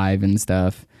 25 and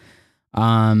stuff.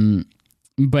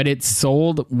 But it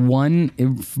sold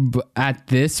at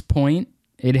this point,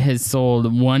 it has sold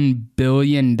 $1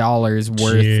 billion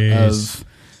worth of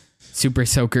Super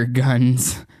Soaker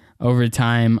guns over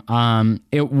time.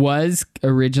 It was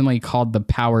originally called the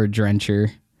Power Drencher,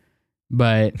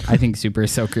 but I think Super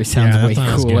Soaker sounds way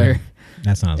cooler.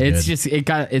 That's not It's good. just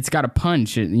it's got a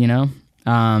punch, you know.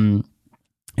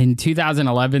 In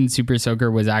 2011, Super Soaker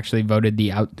was actually voted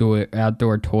the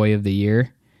outdoor toy of the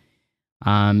year.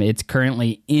 It's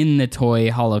currently in the Toy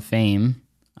Hall of Fame.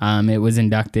 It was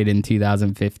inducted in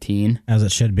 2015. As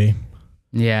it should be.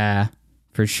 Yeah,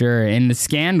 for sure. And the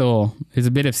scandal, there's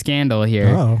a bit of scandal here.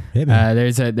 Oh, hit me.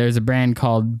 There's a brand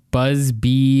called Buzz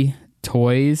Bee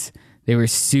Toys. They were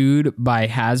sued by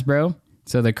Hasbro.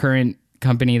 So the current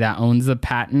company that owns the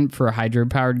patent for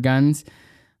hydro-powered guns,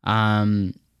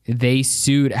 Hasbro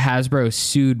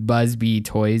sued Buzz Bee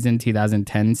Toys in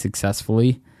 2010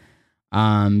 successfully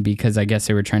because I guess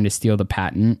they were trying to steal the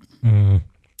patent.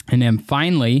 And then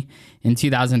finally, in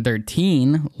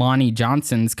 2013, Lonnie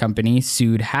Johnson's company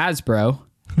sued Hasbro,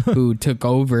 who took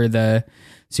over the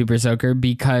Super Soaker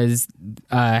because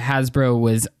Hasbro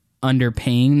was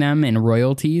underpaying them in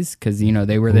royalties because, you know,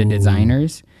 they were the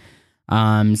designers.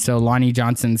 So Lonnie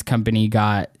Johnson's company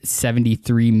got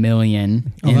 $73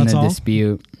 million in the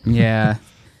dispute. Yeah.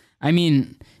 I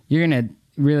mean, you're going to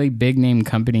really big name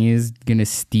company is going to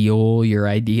steal your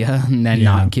idea and then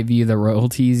not give you the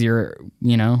royalties.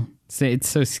 It's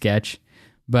so sketch.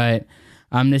 But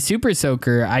the Super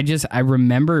Soaker, I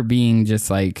remember being just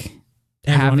like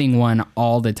having one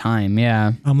all the time.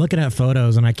 Yeah. I'm looking at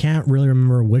photos and I can't really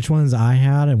remember which ones I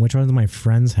had and which ones my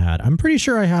friends had. I'm pretty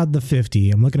sure I had the 50.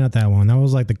 I'm looking at that one. That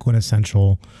was like the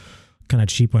quintessential kind of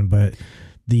cheap one, but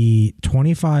the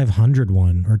 2500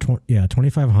 one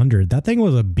 2500, that thing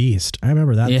was a beast. I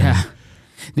remember that thing.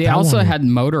 They also had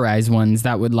motorized ones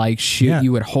that would like shoot. Yeah.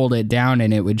 You would hold it down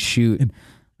and it would shoot.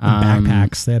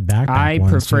 Backpacks. They had backpack I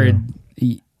ones preferred.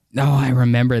 too. Oh, I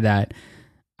remember that.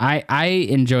 I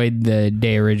enjoyed the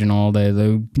day original,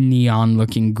 the neon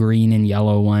looking green and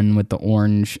yellow one with the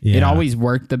orange. Yeah. It always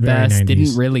worked the Very best. 90s.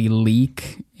 Didn't really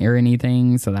leak or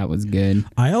anything, so that was good.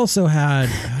 I also had,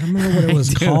 I don't remember what it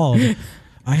was called.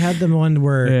 I had the one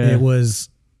where it was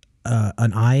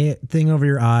an eye thing over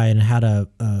your eye and it had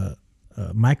a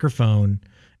microphone,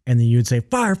 and then you would say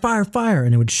fire, fire, fire,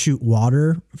 and it would shoot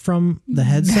water from the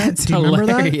headset. That's Do you remember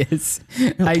hilarious.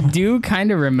 I do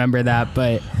kind of remember that,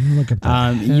 but Look at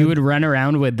that. you would run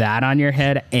around with that on your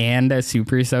head and a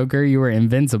super soaker. You were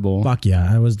invincible. Fuck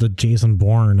yeah, I was the Jason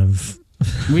Bourne of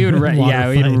We would run,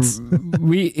 water yeah. fights.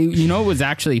 We you know what was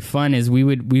actually fun is we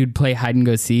would play hide and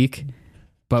go seek,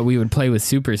 but we would play with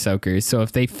super soakers. So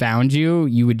if they found you,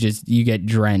 you get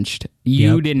drenched.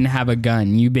 You didn't have a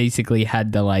gun. You basically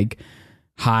had to like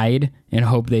hide and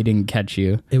hope they didn't catch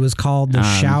you. It was called the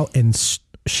shout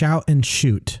and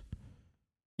shoot,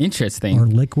 Interesting. or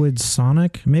Liquid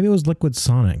Sonic. Maybe it was Liquid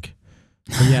Sonic.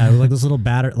 But yeah, it was like this little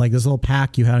like this little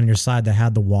pack you had on your side that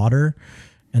had the water,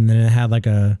 and then it had like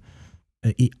a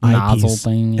Nozzle eyepiece,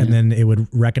 thing, yeah. and then it would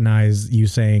recognize you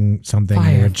saying something, Fire,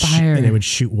 and, it would fire. and it would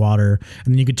shoot water,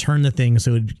 and then you could turn the thing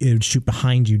so it would shoot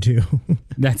behind you too.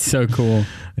 That's so cool.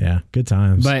 Yeah, good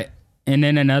times. And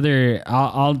then another,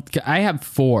 I have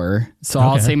 4, so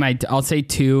I'll say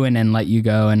 2 and then let you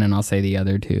go, and then I'll say the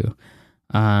other 2.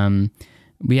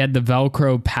 We had the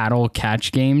Velcro paddle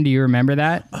catch game. Do you remember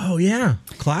that? oh yeah,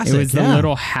 classic. It was the yeah.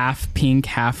 little half pink,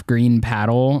 half green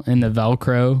paddle and the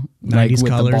Velcro, 90s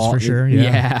colors the ball. for sure,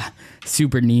 yeah.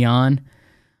 super neon.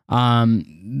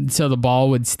 So the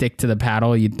ball would stick to the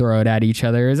paddle. You'd throw it at each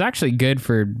other. It was actually good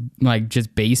for like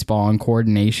just baseball and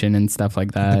coordination and stuff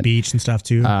like that. the beach and stuff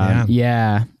too.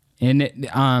 Yeah. And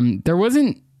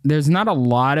there's not a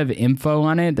lot of info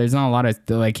on it. There's not a lot of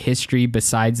like history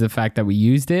besides the fact that we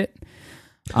used it.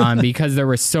 Because there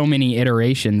were so many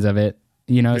iterations of it,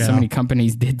 so many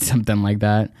companies did something like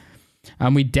that.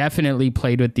 We definitely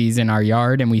played with these in our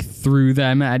yard, and we threw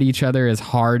them at each other as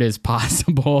hard as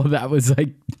possible. That was like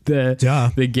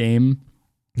the game.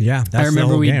 Yeah, that's I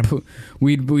remember the whole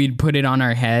game. we'd put it on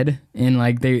our head, and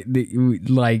like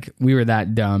we were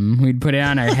that dumb. We'd put it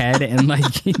on our head and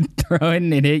like you'd throw it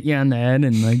and it'd hit you on the head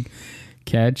and like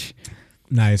catch.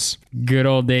 Nice. Good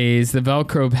old days. The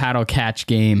Velcro paddle catch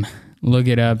game. Look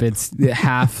it up. It's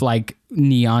half like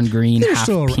neon green, They're half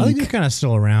still. I think pink. they're kind of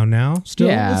still around now. Still,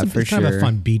 Yeah, it's for kind of a sure.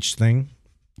 fun beach thing.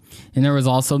 And there was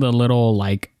also the little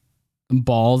like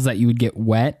balls that you would get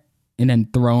wet and then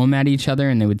throw them at each other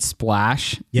and they would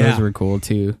splash. Yeah. Those were cool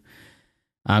too.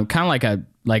 Kind of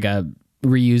like a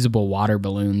reusable water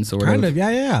balloon sort Kind of. of,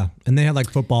 yeah. And they had like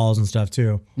footballs and stuff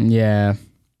too. Yeah.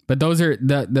 But those are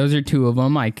 2 of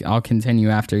them. I'll continue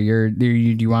after do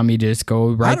you want me to just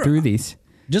go right through these?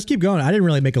 Just keep going. I didn't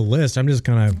really make a list. I'm just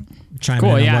kind of chiming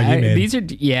Cool. in on Yeah. what you made. These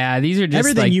are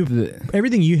just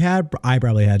everything you had. I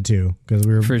probably had too because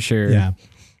we were for sure. Yeah.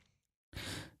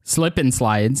 Slip and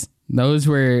slides. Those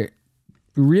were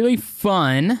really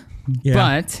fun, Yeah.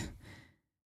 but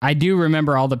I do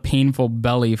remember all the painful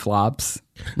belly flops.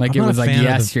 Like I'm it not was a like fan of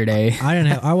yesterday.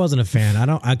 I wasn't a fan. I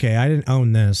didn't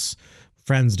own this.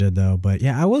 Friends did though, but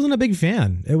yeah, I wasn't a big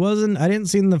fan. I didn't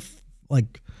see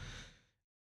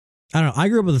I don't know. I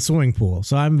grew up with a swimming pool,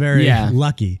 so I'm very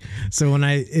lucky. So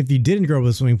if you didn't grow up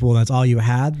with a swimming pool and that's all you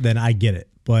had, then I get it.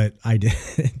 But I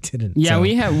didn't. Yeah, so.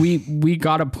 we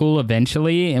got a pool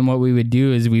eventually, and what we would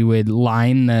do is we would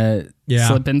line the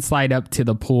slip and slide up to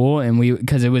the pool, and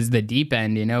because it was the deep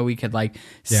end, we could like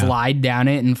slide down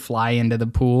it and fly into the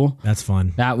pool. That's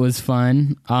fun. That was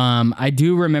fun. I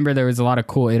do remember there was a lot of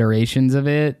cool iterations of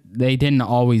it. They didn't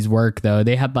always work though.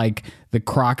 They had like the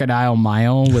crocodile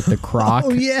mile with the croc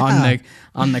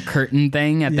on the curtain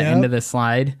thing at the end of the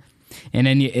slide, and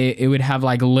then it would have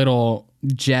like little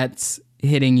jets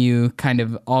hitting you kind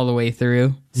of all the way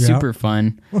through. Super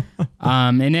fun.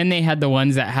 And then they had the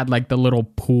ones that had like the little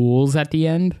pools at the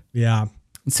end. Yeah.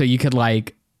 So you could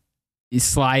like you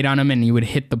slide on them and you would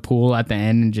hit the pool at the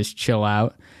end and just chill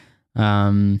out.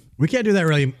 We can't do that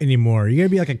really anymore. You gotta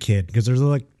be like a kid because there's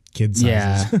like kid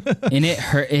sizes. Yeah. And it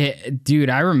hurt. Dude,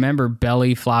 I remember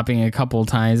belly flopping a couple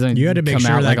times. And You had to make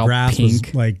sure that grass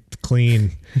was like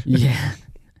clean. Yeah.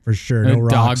 For sure. No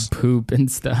rocks. Dog poop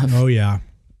and stuff. Oh yeah.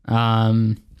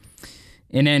 And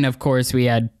then of course we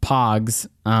had Pogs.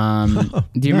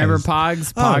 Do you remember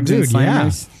Pogs? Pogs and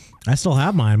Slammers? I still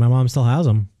have mine. My mom still has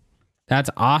them. That's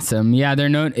awesome. Yeah,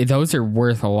 those are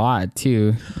worth a lot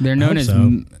too. They're known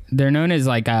as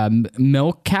like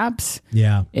milk caps.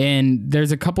 Yeah. And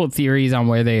there's a couple of theories on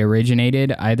where they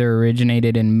originated. Either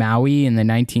originated in Maui in the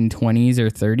 1920s or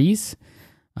 30s.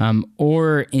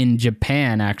 or in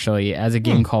Japan, actually, as a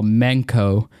game called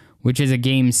Menko, which is a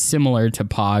game similar to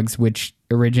Pogs, which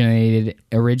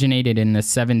originated in the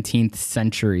 17th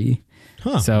century.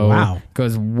 Huh, So wow.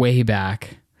 goes way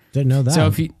back. Didn't know that. So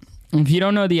if you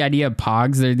don't know the idea of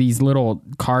Pogs, they're these little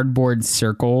cardboard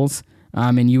circles,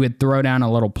 and you would throw down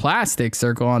a little plastic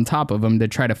circle on top of them to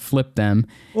try to flip them.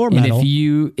 Or and metal.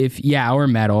 or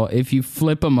metal. If you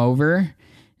flip them over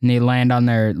and they land on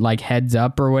their like heads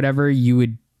up or whatever, you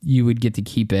would get to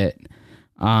keep it.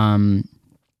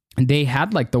 They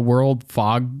had like the World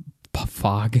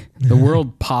the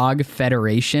World Pog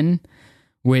Federation,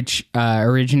 which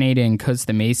originated in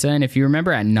Costa Mesa. And if you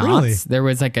remember at Knott's, there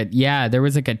was a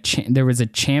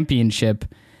championship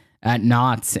at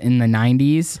Knott's in the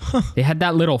 90s. They had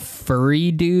that little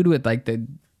furry dude with like the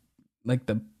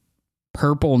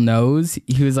purple nose.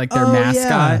 He was like their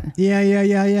mascot. Yeah.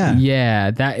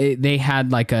 Yeah, they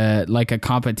had like a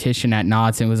competition at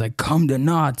Knott's, and it was like, come to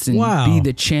Knott's and be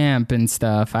the champ and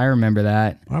stuff. I remember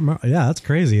that. Yeah, that's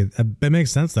crazy. That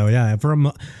makes sense though. Yeah, for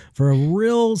a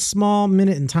real small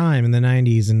minute in time in the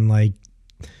 90s and like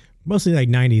mostly like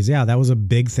 90s. Yeah, that was a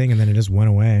big thing, and then it just went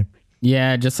away.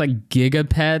 Yeah, just like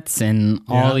Gigapets and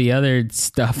all the other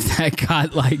stuff that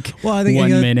got like I think 1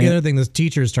 minute. The other thing, the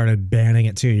teachers started banning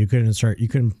it too. You couldn't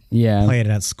play it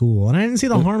at school, and I didn't see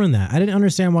the harm in that. I didn't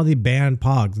understand why they banned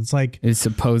Pogs. It's like it's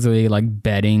supposedly like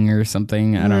betting or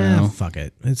something. I don't know. Fuck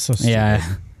it. It's so stupid.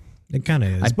 Yeah, it kind of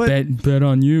is. I bet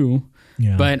on you.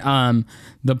 Yeah. But I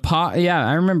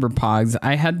remember Pogs.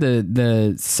 I had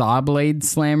the saw blade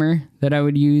slammer that I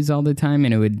would use all the time,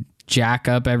 and it would jack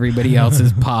up everybody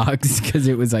else's Pogs because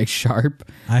it was like sharp.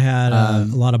 I had a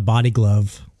lot of Body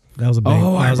Glove. That was a big.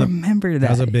 I remember that.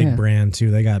 That was a big brand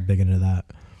too. They got big into that.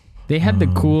 They had the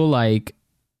cool like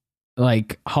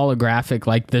holographic,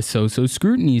 like the So-So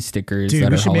Scrutiny stickers. Dude,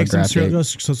 that we are should make some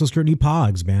holographic. social scrutiny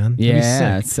Pogs, man. That'd be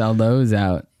Yeah, sick. sell those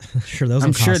out. Sure, those.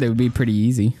 I'm sure they would be pretty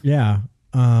easy. Yeah.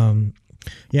 And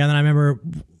then I remember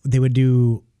they would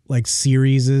do like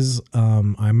serieses.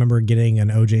 I remember getting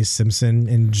an O.J. Simpson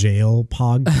in jail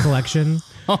Pog collection.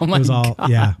 Oh my It was all God.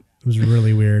 yeah. It was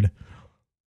really weird.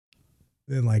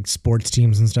 And like sports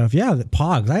teams and stuff. Yeah, the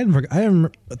Pogs. I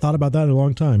hadn't thought about that in a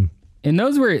long time. And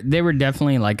they were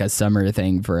definitely like a summer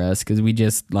thing for us because we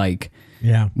just like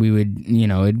we would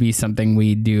it'd be something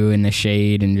we'd do in the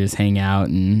shade and just hang out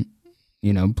and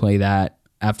play that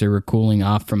after we're cooling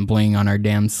off from playing on our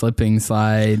damn slipping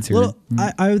slides.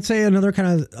 I would say another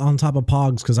kind of on top of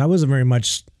Pogs, because I wasn't very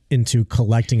much into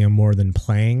collecting them more than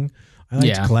playing. I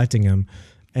liked collecting them.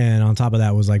 And on top of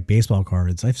that was like baseball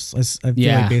cards. I feel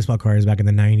like baseball cards back in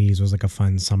the 90s was like a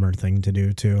fun summer thing to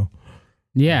do too.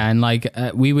 Yeah, and like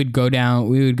we would go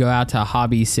out to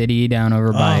Hobby City down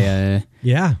over by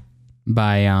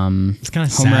it's kind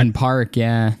of Home Run Park.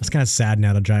 Yeah, it's kind of sad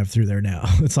now to drive through there now.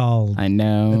 It's all I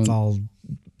know. It's all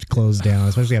closed down,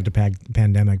 especially after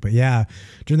pandemic. But yeah,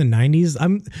 during the 90s,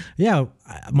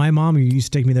 my mom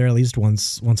used to take me there at least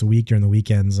once a week during the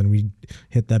weekends, and we'd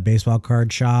hit that baseball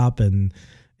card shop and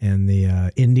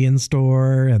the Indian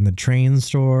store and the train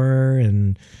store.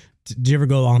 And did you ever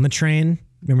go on the train?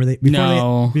 Remember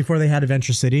before they had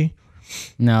Adventure City?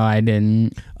 No, I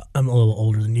didn't. I'm a little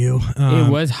older than you.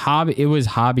 It was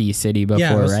Hobby City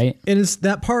before, right? And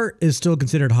that part is still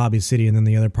considered Hobby City, and then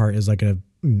the other part is like a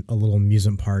little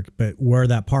amusement park. But where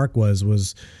that park was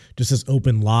just this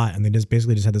open lot, and they just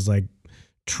basically just had this like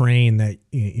train that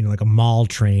like a mall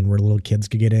train where little kids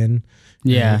could get in.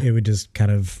 Yeah, and it would just kind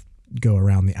of go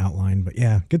around the outline. But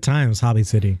yeah, good times, Hobby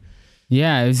City.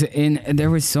 Yeah, and there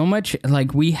was so much,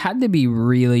 like we had to be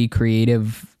really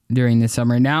creative during the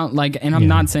summer. Now, like, and I'm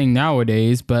not saying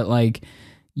nowadays, but like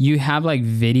you have like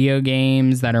video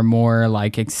games that are more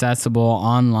like accessible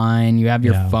online. You have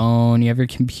your phone, you have your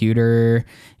computer,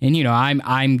 and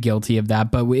I'm guilty of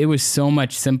that, but it was so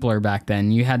much simpler back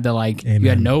then. You had to like, you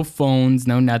had no phones,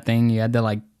 no nothing. You had to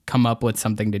like come up with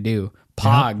something to do.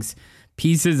 Pogs. Yep.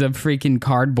 Pieces of freaking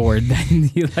cardboard that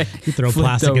you throw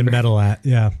plastic and metal at.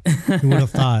 Yeah. Who would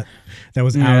have thought? That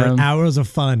was hours of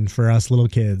fun for us little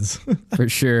kids. For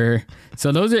sure.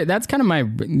 So that's kind of my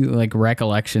like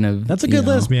recollection of. That's a good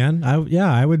list, man.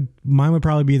 Mine would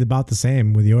probably be about the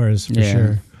same with yours for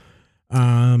sure.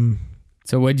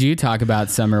 So what'd you talk about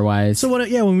summer wise? So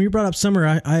when we brought up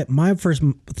summer, my first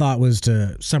thought was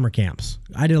to summer camps.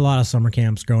 I did a lot of summer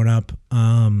camps growing up.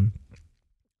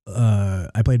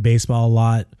 I played baseball a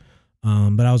lot,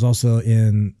 but I was also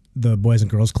in the Boys and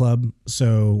Girls Club.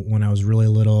 So when I was really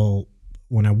little,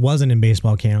 when I wasn't in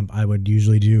baseball camp, I would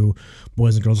usually do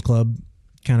Boys and Girls Club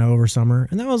kind of over summer.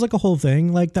 And that was like a whole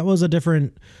thing. Like that was a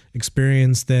different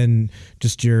experience than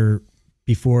just your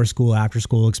before school, after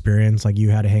school experience. Like you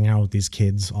had to hang out with these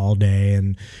kids all day,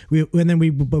 and we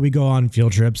go on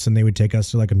field trips, and they would take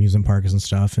us to like amusement parks and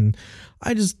stuff. And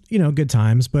I just, good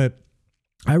times. But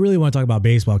I really want to talk about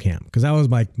baseball camp because that was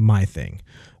like my thing.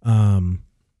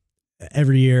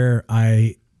 Every year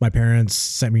my parents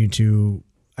sent me to,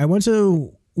 I went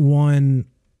to one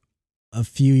a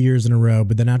few years in a row,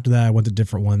 but then after that, I went to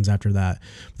different ones after that.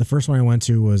 The first one I went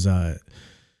to was, I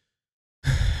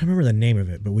don't remember the name of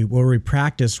it, but where we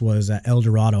practiced was at El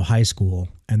Dorado High School.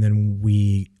 And then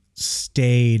we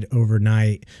stayed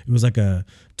overnight. It was like a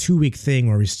 2-week thing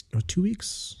where 2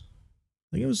 weeks?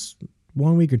 I think it was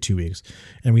 1 week or 2 weeks.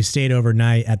 And we stayed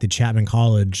overnight at the Chapman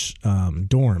College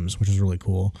dorms, which was really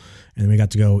cool. And we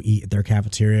got to go eat at their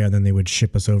cafeteria, and then they would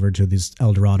ship us over to this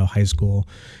El Dorado High School.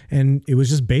 And it was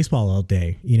just baseball all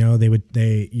day. You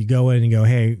go in and go,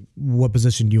 hey, what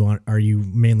position do you want? Are you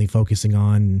mainly focusing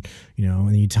on?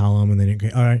 And you tell them, and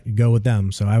then all right, you go with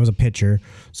them. So I was a pitcher,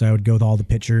 so I would go with all the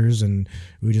pitchers, and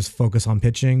we would just focus on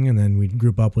pitching, and then we'd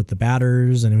group up with the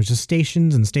batters, and it was just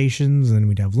stations, and then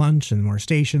we'd have lunch and more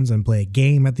stations and play a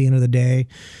game at the end of the day.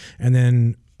 And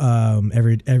then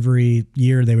every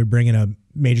year they would bring in a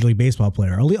Major League Baseball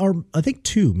player, or I think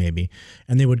 2 maybe,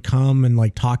 and they would come and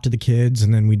like talk to the kids,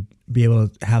 and then we'd be able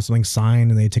to have something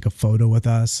signed, and they'd take a photo with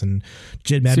us. And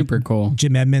super cool.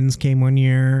 Jim Edmonds came one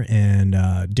year, and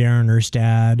Darren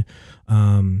Erstad.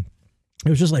 It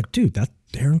was just like, dude, that's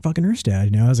Darren fucking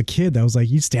Erstad. As a kid, that was like,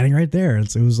 he's standing right there.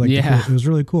 It was like, it was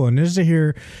really cool. And just to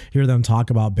hear them talk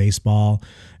about baseball.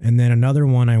 And then another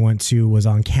one I went to was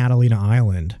on Catalina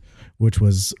Island, which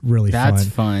was really fun. That's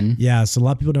fun. Yeah. So a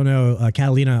lot of people don't know,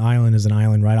 Catalina Island is an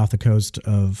island right off the coast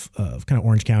of kind of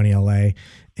Orange County, LA.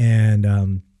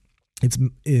 And it's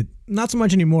not so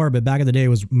much anymore, but back in the day it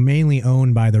was mainly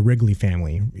owned by the Wrigley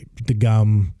family, the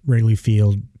Gum, Wrigley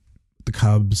Field, the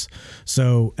Cubs.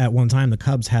 So at one time the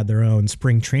Cubs had their own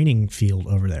spring training field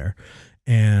over there.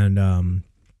 And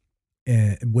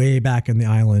way back in the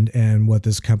island. And what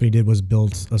this company did was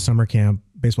build a summer camp,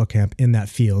 baseball camp in that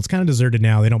field. It's kind of deserted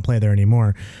now. They don't play there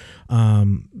anymore.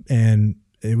 And I think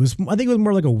it was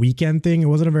more like a weekend thing. It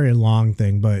wasn't a very long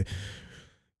thing, but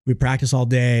we practice all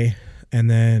day, and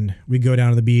then we go down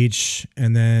to the beach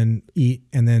and then eat.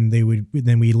 And then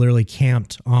we literally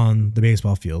camped on the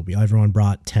baseball field. Everyone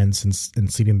brought tents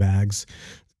and sleeping bags.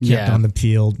 Kept on the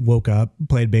field, woke up,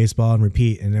 played baseball, and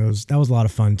repeat. And that was a lot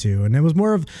of fun too. And that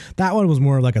one was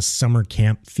more of like a summer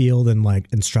camp field and like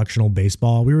instructional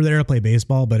baseball. We were there to play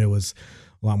baseball, but it was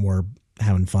a lot more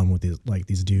having fun with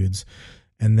these dudes.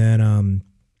 And then,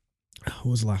 what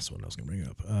was the last one I was going to bring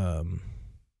up?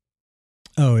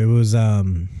 It was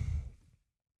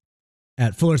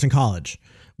at Fullerton College,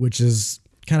 which is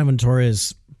kind of a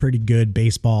notorious, pretty good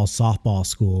baseball, softball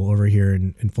school over here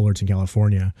in Fullerton,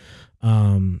 California.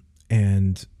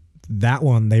 And that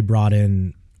one, they brought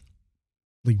in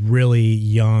like really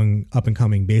young up and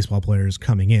coming baseball players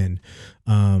coming in.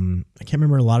 I can't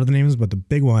remember a lot of the names, but the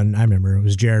big one I remember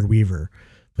was Jared Weaver,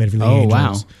 played for the Angels.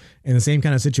 Wow. And the same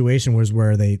kind of situation was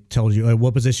where they told you,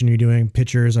 what position are you doing?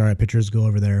 Pitchers. All right, pitchers, go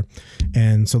over there.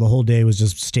 And so the whole day was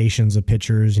just stations of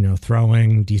pitchers,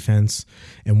 throwing, defense.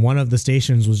 And one of the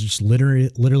stations was just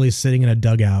literally sitting in a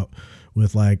dugout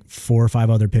with like 4 or 5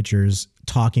 other pitchers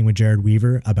talking with Jared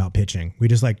Weaver about pitching. We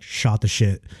just like shot the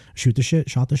shit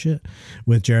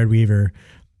with Jared Weaver,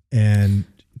 and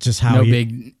just how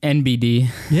big NBD.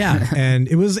 Yeah. And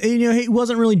it was, he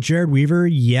wasn't really Jared Weaver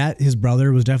yet. His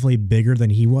brother was definitely bigger than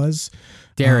he was.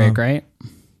 Derek, right?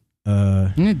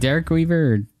 Isn't it Derek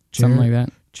Weaver or something like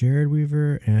that? Jared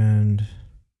Weaver and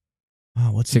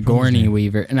what's Sigourney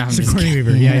Weaver? No, Sigourney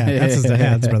Weaver. Yeah, that's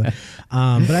his brother.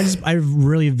 But I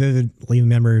really vividly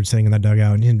remember sitting in that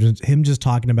dugout and him just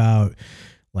talking about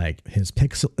like his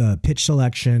pitch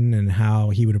selection and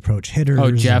how he would approach hitters.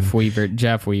 Oh, Jeff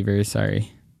Weaver.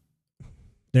 Sorry.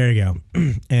 There you go.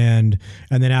 And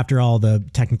then after all the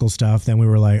technical stuff, then we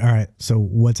were like, all right, so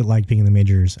what's it like being in the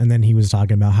majors? And then he was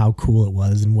talking about how cool it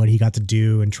was and what he got to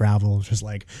do and travel. It was just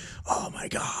like, oh my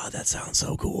God, that sounds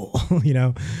so cool.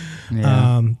 Yeah.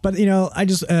 But I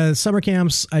just, summer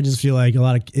camps, I just feel like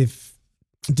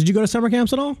did you go to summer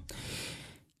camps at all?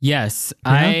 Yes,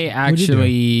 yeah?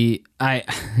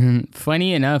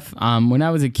 Funny enough, when I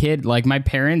was a kid, like my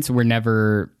parents were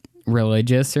never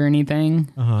religious or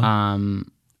anything.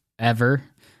 Ever,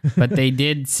 but they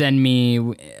did send me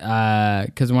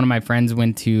because one of my friends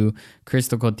went to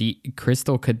Crystal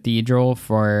Cathedral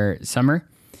for summer.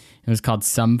 It was called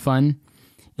Some Fun,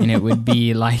 and it would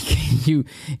be like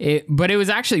but it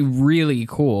was actually really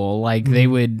cool. Like they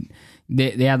would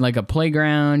they had like a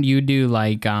playground. You do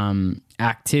like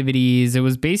activities. It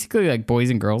was basically like Boys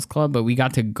and Girls Club, but we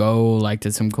got to go like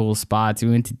to some cool spots. We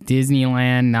went to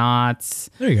Disneyland, Knott's.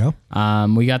 There you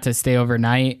go. We got to stay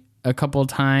overnight a couple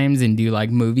times and do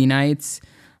like movie nights.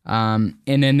 And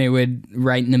then they would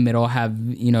right in the middle have,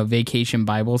 vacation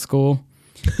Bible school.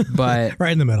 But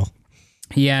Right in the middle.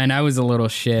 yeah, and I was a little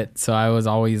shit, so I was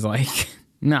always like,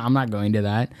 no, I'm not going to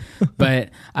that. But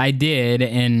I did,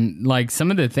 and like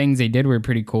some of the things they did were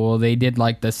pretty cool. They did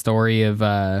like the story of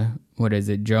what is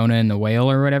it, Jonah and the whale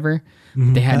or whatever.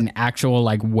 Mm-hmm. They had an actual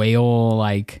like whale,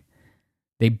 like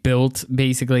they built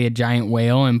basically a giant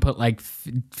whale and put like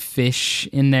fish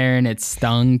in there, and it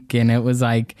stunk, and it was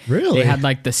like Really? they had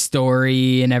like the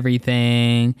story and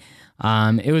everything.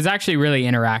 It was actually really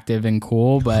interactive and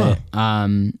cool, but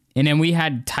and then we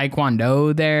had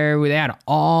Taekwondo there. They had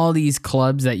all these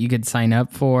clubs that you could sign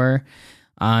up for.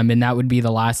 And that would be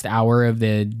the last hour of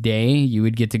the day. You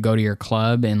would get to go to your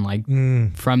club and like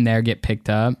from there get picked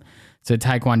up. So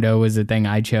Taekwondo was the thing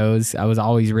I chose. I was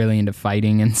always really into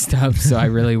fighting and stuff. So I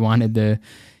really wanted to,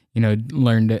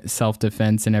 learn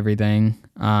self-defense and everything.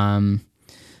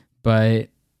 But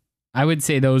I would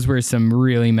say those were some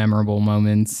really memorable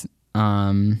moments.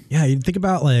 Yeah, you think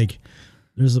about like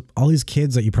there's all these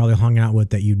kids that you probably hung out with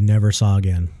that you never saw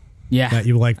again. Yeah. That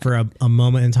you like for a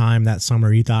moment in time that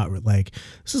summer you thought like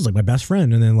this is like my best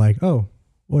friend, and then like, oh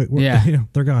wait, yeah,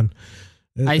 they're gone.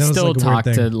 I still talk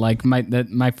to like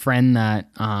my friend that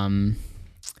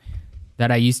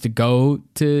I used to go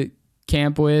to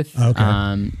camp with.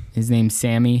 Okay. His name's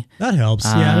Sammy. That helps.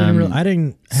 Yeah, I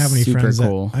didn't have any super friends.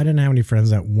 Cool. I didn't have any friends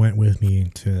that went with me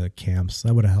to camps.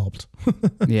 That would have helped.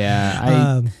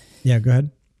 Yeah. Yeah. Go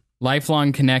ahead.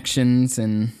 Lifelong connections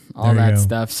and all that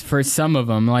stuff. For some of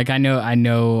them, like I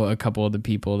know a couple of the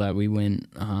people that we went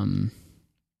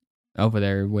over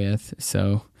there with.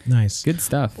 So nice, good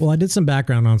stuff. Well, I did some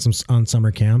background on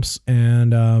summer camps,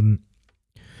 and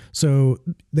so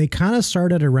they kind of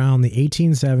started around the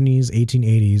 1870s,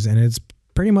 1880s, and it's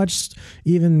pretty much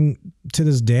even to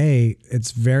this day,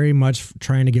 it's very much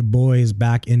trying to get boys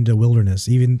back into wilderness.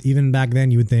 Even back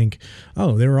then, you would think,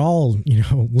 oh, they were all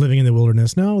living in the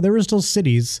wilderness. No, there were still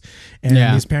cities, and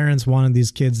these parents wanted these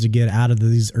kids to get out of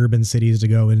these urban cities to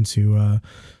go into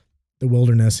the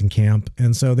wilderness and camp.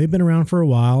 And so they've been around for a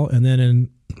while. And then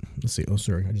let's see. Oh,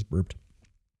 sorry, I just burped.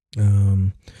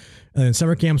 And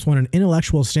summer camps won an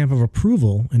intellectual stamp of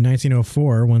approval in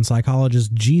 1904 when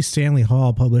psychologist G. Stanley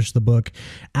Hall published the book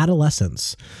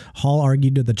Adolescence. Hall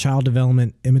argued that the child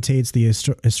development imitates the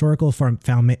historical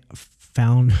formation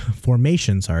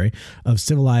of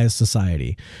civilized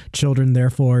society. Children,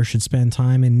 therefore, should spend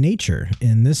time in nature.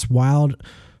 In this wild,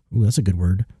 that's a good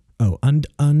word,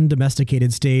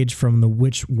 undomesticated stage from the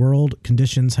which world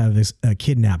conditions have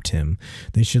kidnapped him.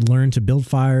 They should learn to build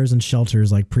fires and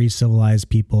shelters like pre-civilized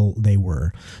people they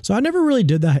were. So I never really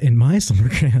did that in my summer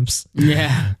camps.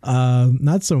 Yeah.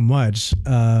 Not so much.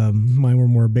 Mine were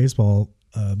more baseball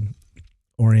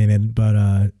oriented,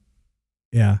 but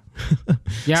yeah.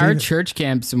 Yeah, So our church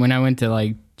camps, when I went to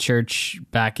like church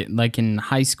back in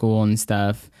high school and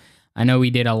stuff, I know we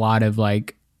did a lot of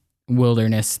like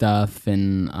wilderness stuff,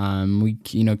 and we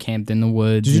camped in the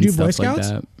woods. Did you and do Boy stuff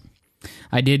Scouts? like that.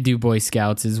 I did do Boy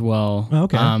Scouts as well. Oh,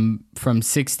 okay. From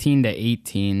 16 to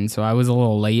 18, so I was a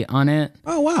little late on it.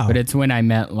 Oh wow! But it's when I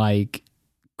met like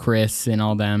Chris and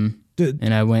all them,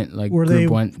 and I went like Troop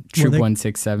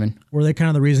 167. Were they kind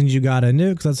of the reasons you got into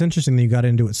it? Because that's interesting that you got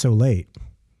into it so late.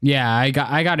 Yeah, I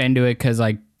got into it because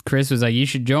like Chris was like, you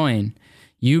should join.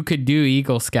 You could do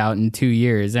Eagle Scout in 2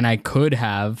 years, and I could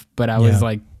have, but I was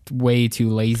like way too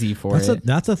lazy for it.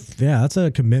 That's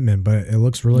a commitment, but it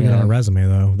looks really good on a resume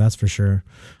though. That's for sure.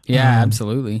 Yeah,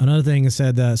 absolutely. Another thing is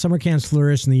said that summer camps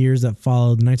flourished in the years that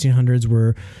followed. The 1900s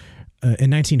were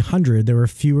in 1900 there were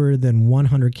fewer than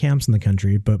 100 camps in the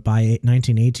country, but by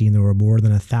 1918 there were more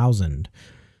than 1,000.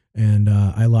 And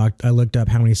I looked up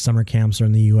how many summer camps are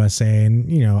in the USA,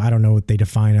 and I don't know what they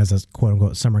define as a quote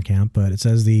unquote summer camp, but it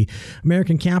says the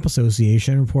American Camp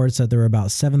Association reports that there are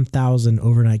about 7,000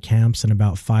 overnight camps and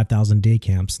about 5,000 day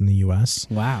camps in the U.S.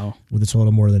 Wow, with a total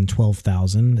of more than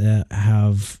 12,000 that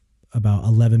have about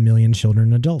 11 million children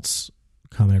and adults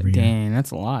come every year. Dang,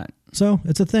 that's a lot. So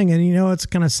it's a thing, and it's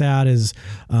kind of sad is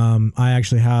I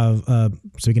actually have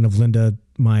speaking of Linda,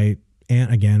 my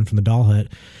aunt again from the Doll Hut,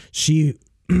 she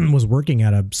was working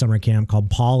at a summer camp called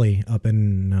Polly up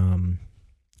in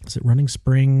is it Running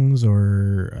Springs,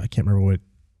 or I can't remember what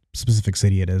specific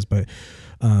city it is, but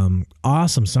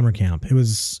awesome summer camp. It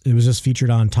was just featured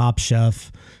on Top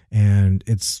Chef, and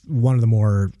it's one of the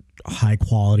more high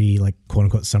quality, like quote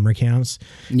unquote summer camps.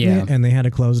 Yeah. And they had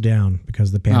to close down because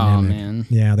of the pandemic. Oh, man.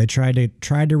 Yeah. They tried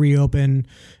to reopen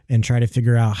and try to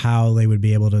figure out how they would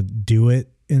be able to do it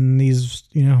in these,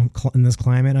 in this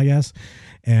climate, I guess.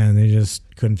 And they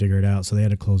just couldn't figure it out. So they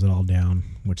had to close it all down,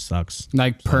 which sucks.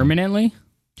 Like permanently?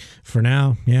 For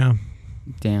now. Yeah.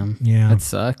 Damn. Yeah. That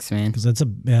sucks, man. Because it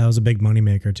was a big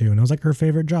moneymaker too. And it was like her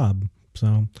favorite job.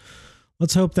 So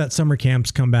let's hope that summer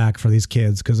camps come back for these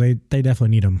kids because they definitely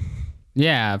need them.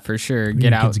 Yeah, for sure.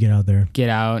 Get out. Kids get out there. Get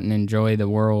out and enjoy the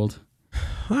world.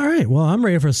 All right. Well, I'm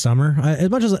ready for summer. As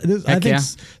much as I think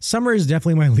summer is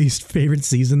definitely my least favorite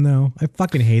season, though. I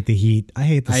fucking hate the heat. I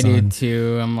hate the sun. I do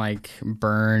too. I'm like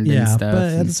burned and stuff.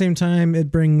 But at the same time,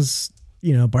 it brings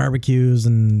barbecues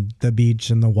and the beach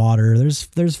and the water.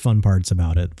 There's fun parts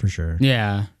about it for sure.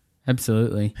 Yeah,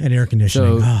 absolutely. And air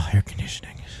conditioning. Air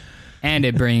conditioning. And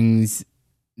it brings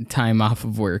time off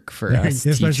of work for us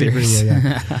especially teachers. For you.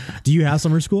 Yeah. Do you have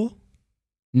summer school?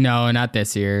 No, not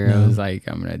this year. No. I was like,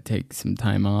 I'm gonna take some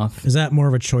time off. Is that more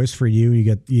of a choice for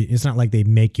you? It's not like they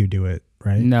make you do it,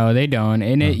 right? No, they don't.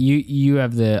 And you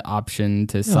have the option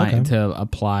to sign to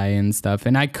apply and stuff.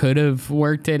 And I could have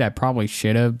worked it. I probably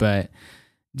should have, but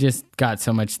just got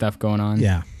so much stuff going on.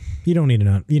 Yeah, you don't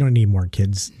need more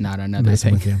kids. Not another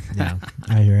messing thing. With you. Yeah,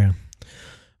 I hear you.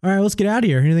 All right, let's get out of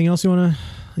here. Anything else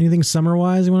anything summer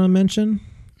wise you want to mention?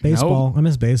 Baseball. Nope. I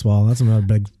miss baseball. That's another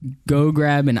big. Go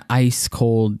grab an ice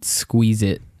cold Squeeze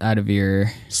It out of your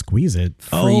freezer.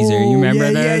 You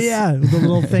remember those? Yeah. The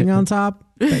little thing on top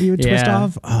that you would twist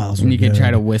off. Oh, those were and you good. could try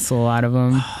to whistle out of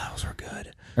them. Oh, those were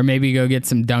good. Or maybe go get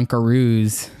some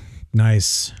Dunkaroos.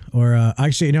 Nice. Or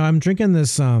actually, I'm drinking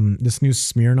this new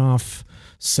Smirnoff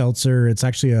seltzer. It's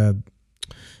actually a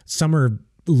summer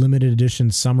limited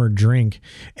edition summer drink.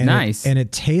 And nice.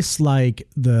 It tastes like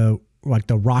the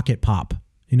Rocket Pop.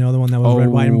 The one that was red,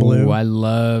 white, and blue. I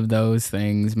love those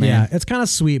things, man. Yeah, it's kind of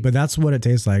sweet, but that's what it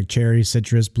tastes like. Cherry,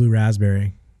 citrus, blue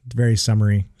raspberry. It's very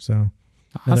summery. So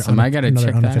awesome. I got to check that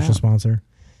out. Another unofficial sponsor.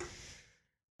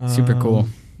 Super cool.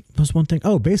 Plus one thing.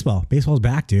 Oh, baseball. Baseball's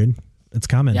back, dude. It's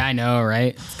coming. Yeah, I know,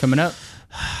 right? It's coming up.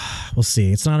 We'll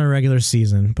see. It's not a regular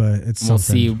season, but it's we'll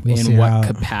something. We'll see in what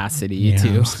capacity,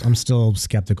 too. I'm still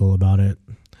skeptical about it.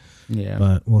 Yeah.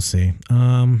 But we'll see.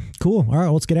 Cool. All right,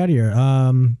 let's get out of here.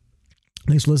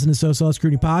 Thanks for listening to So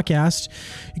Scrutiny Podcast.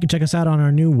 You can check us out on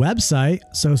our new website,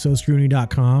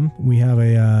 soscrutiny.com. We have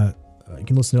you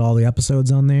can listen to all the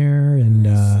episodes on there, and we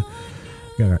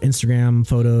got our Instagram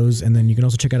photos, and then you can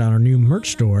also check out our new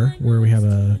merch store where we have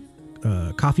a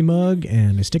coffee mug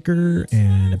and a sticker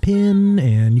and a pin,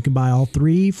 and you can buy all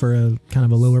three for a kind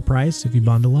of a lower price if you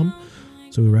bundle them.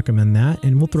 So we recommend that,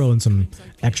 and we'll throw in some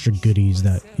extra goodies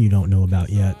that you don't know about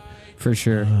yet. For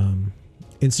sure.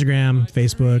 Instagram,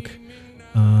 Facebook,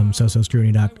 So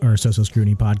Scrutiny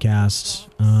Podcast.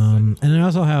 And I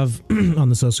also have on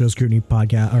the So Scrutiny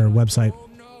Podcast or website,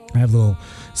 I have a little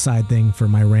side thing for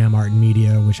my Ram Art and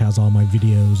Media, which has all my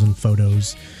videos and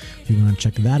photos. If you want to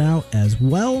check that out as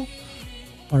well.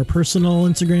 Our personal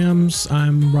Instagrams,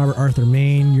 I'm Robert Arthur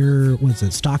Main. You're, what's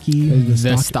it, Stocky? The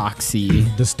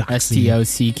Stocksy. The Stocksy.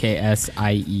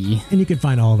 Stocksie. And you can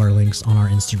find all of our links on our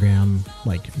Instagram,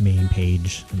 main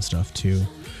page and stuff too.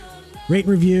 Rate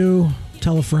and review,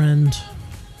 tell a friend.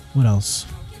 What else?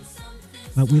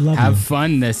 We love you. Have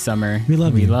fun this summer. We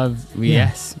love you.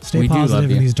 Yes. Stay positive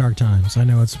in these dark times. We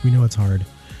know it's hard.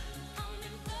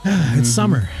 It's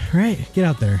summer, right? Get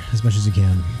out there as much as you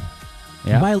can.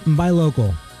 Yeah. Buy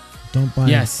local. Don't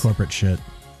buy corporate shit.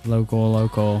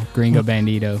 Local. Gringo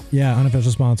Bandito. Yeah,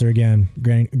 unofficial sponsor again.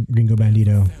 Gringo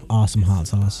Bandito. Awesome hot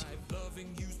sauce.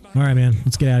 All right, man.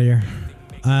 Let's get out of here.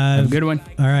 Have a good one.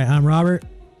 All right, I'm Robert.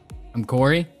 I'm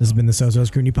Corey. This has been the So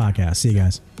Scrutiny Podcast. See you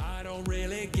guys. I don't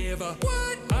really give a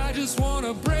what. I just want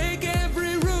to break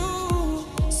every rule.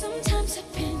 Sometimes I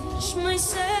pinch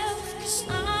myself 'cause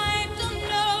I don't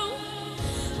know.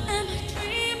 Am I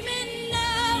dreaming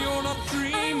now? You're not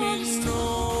dreaming, I wanna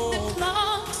stop the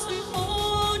clocks and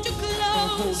hold you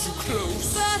close.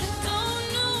 Close.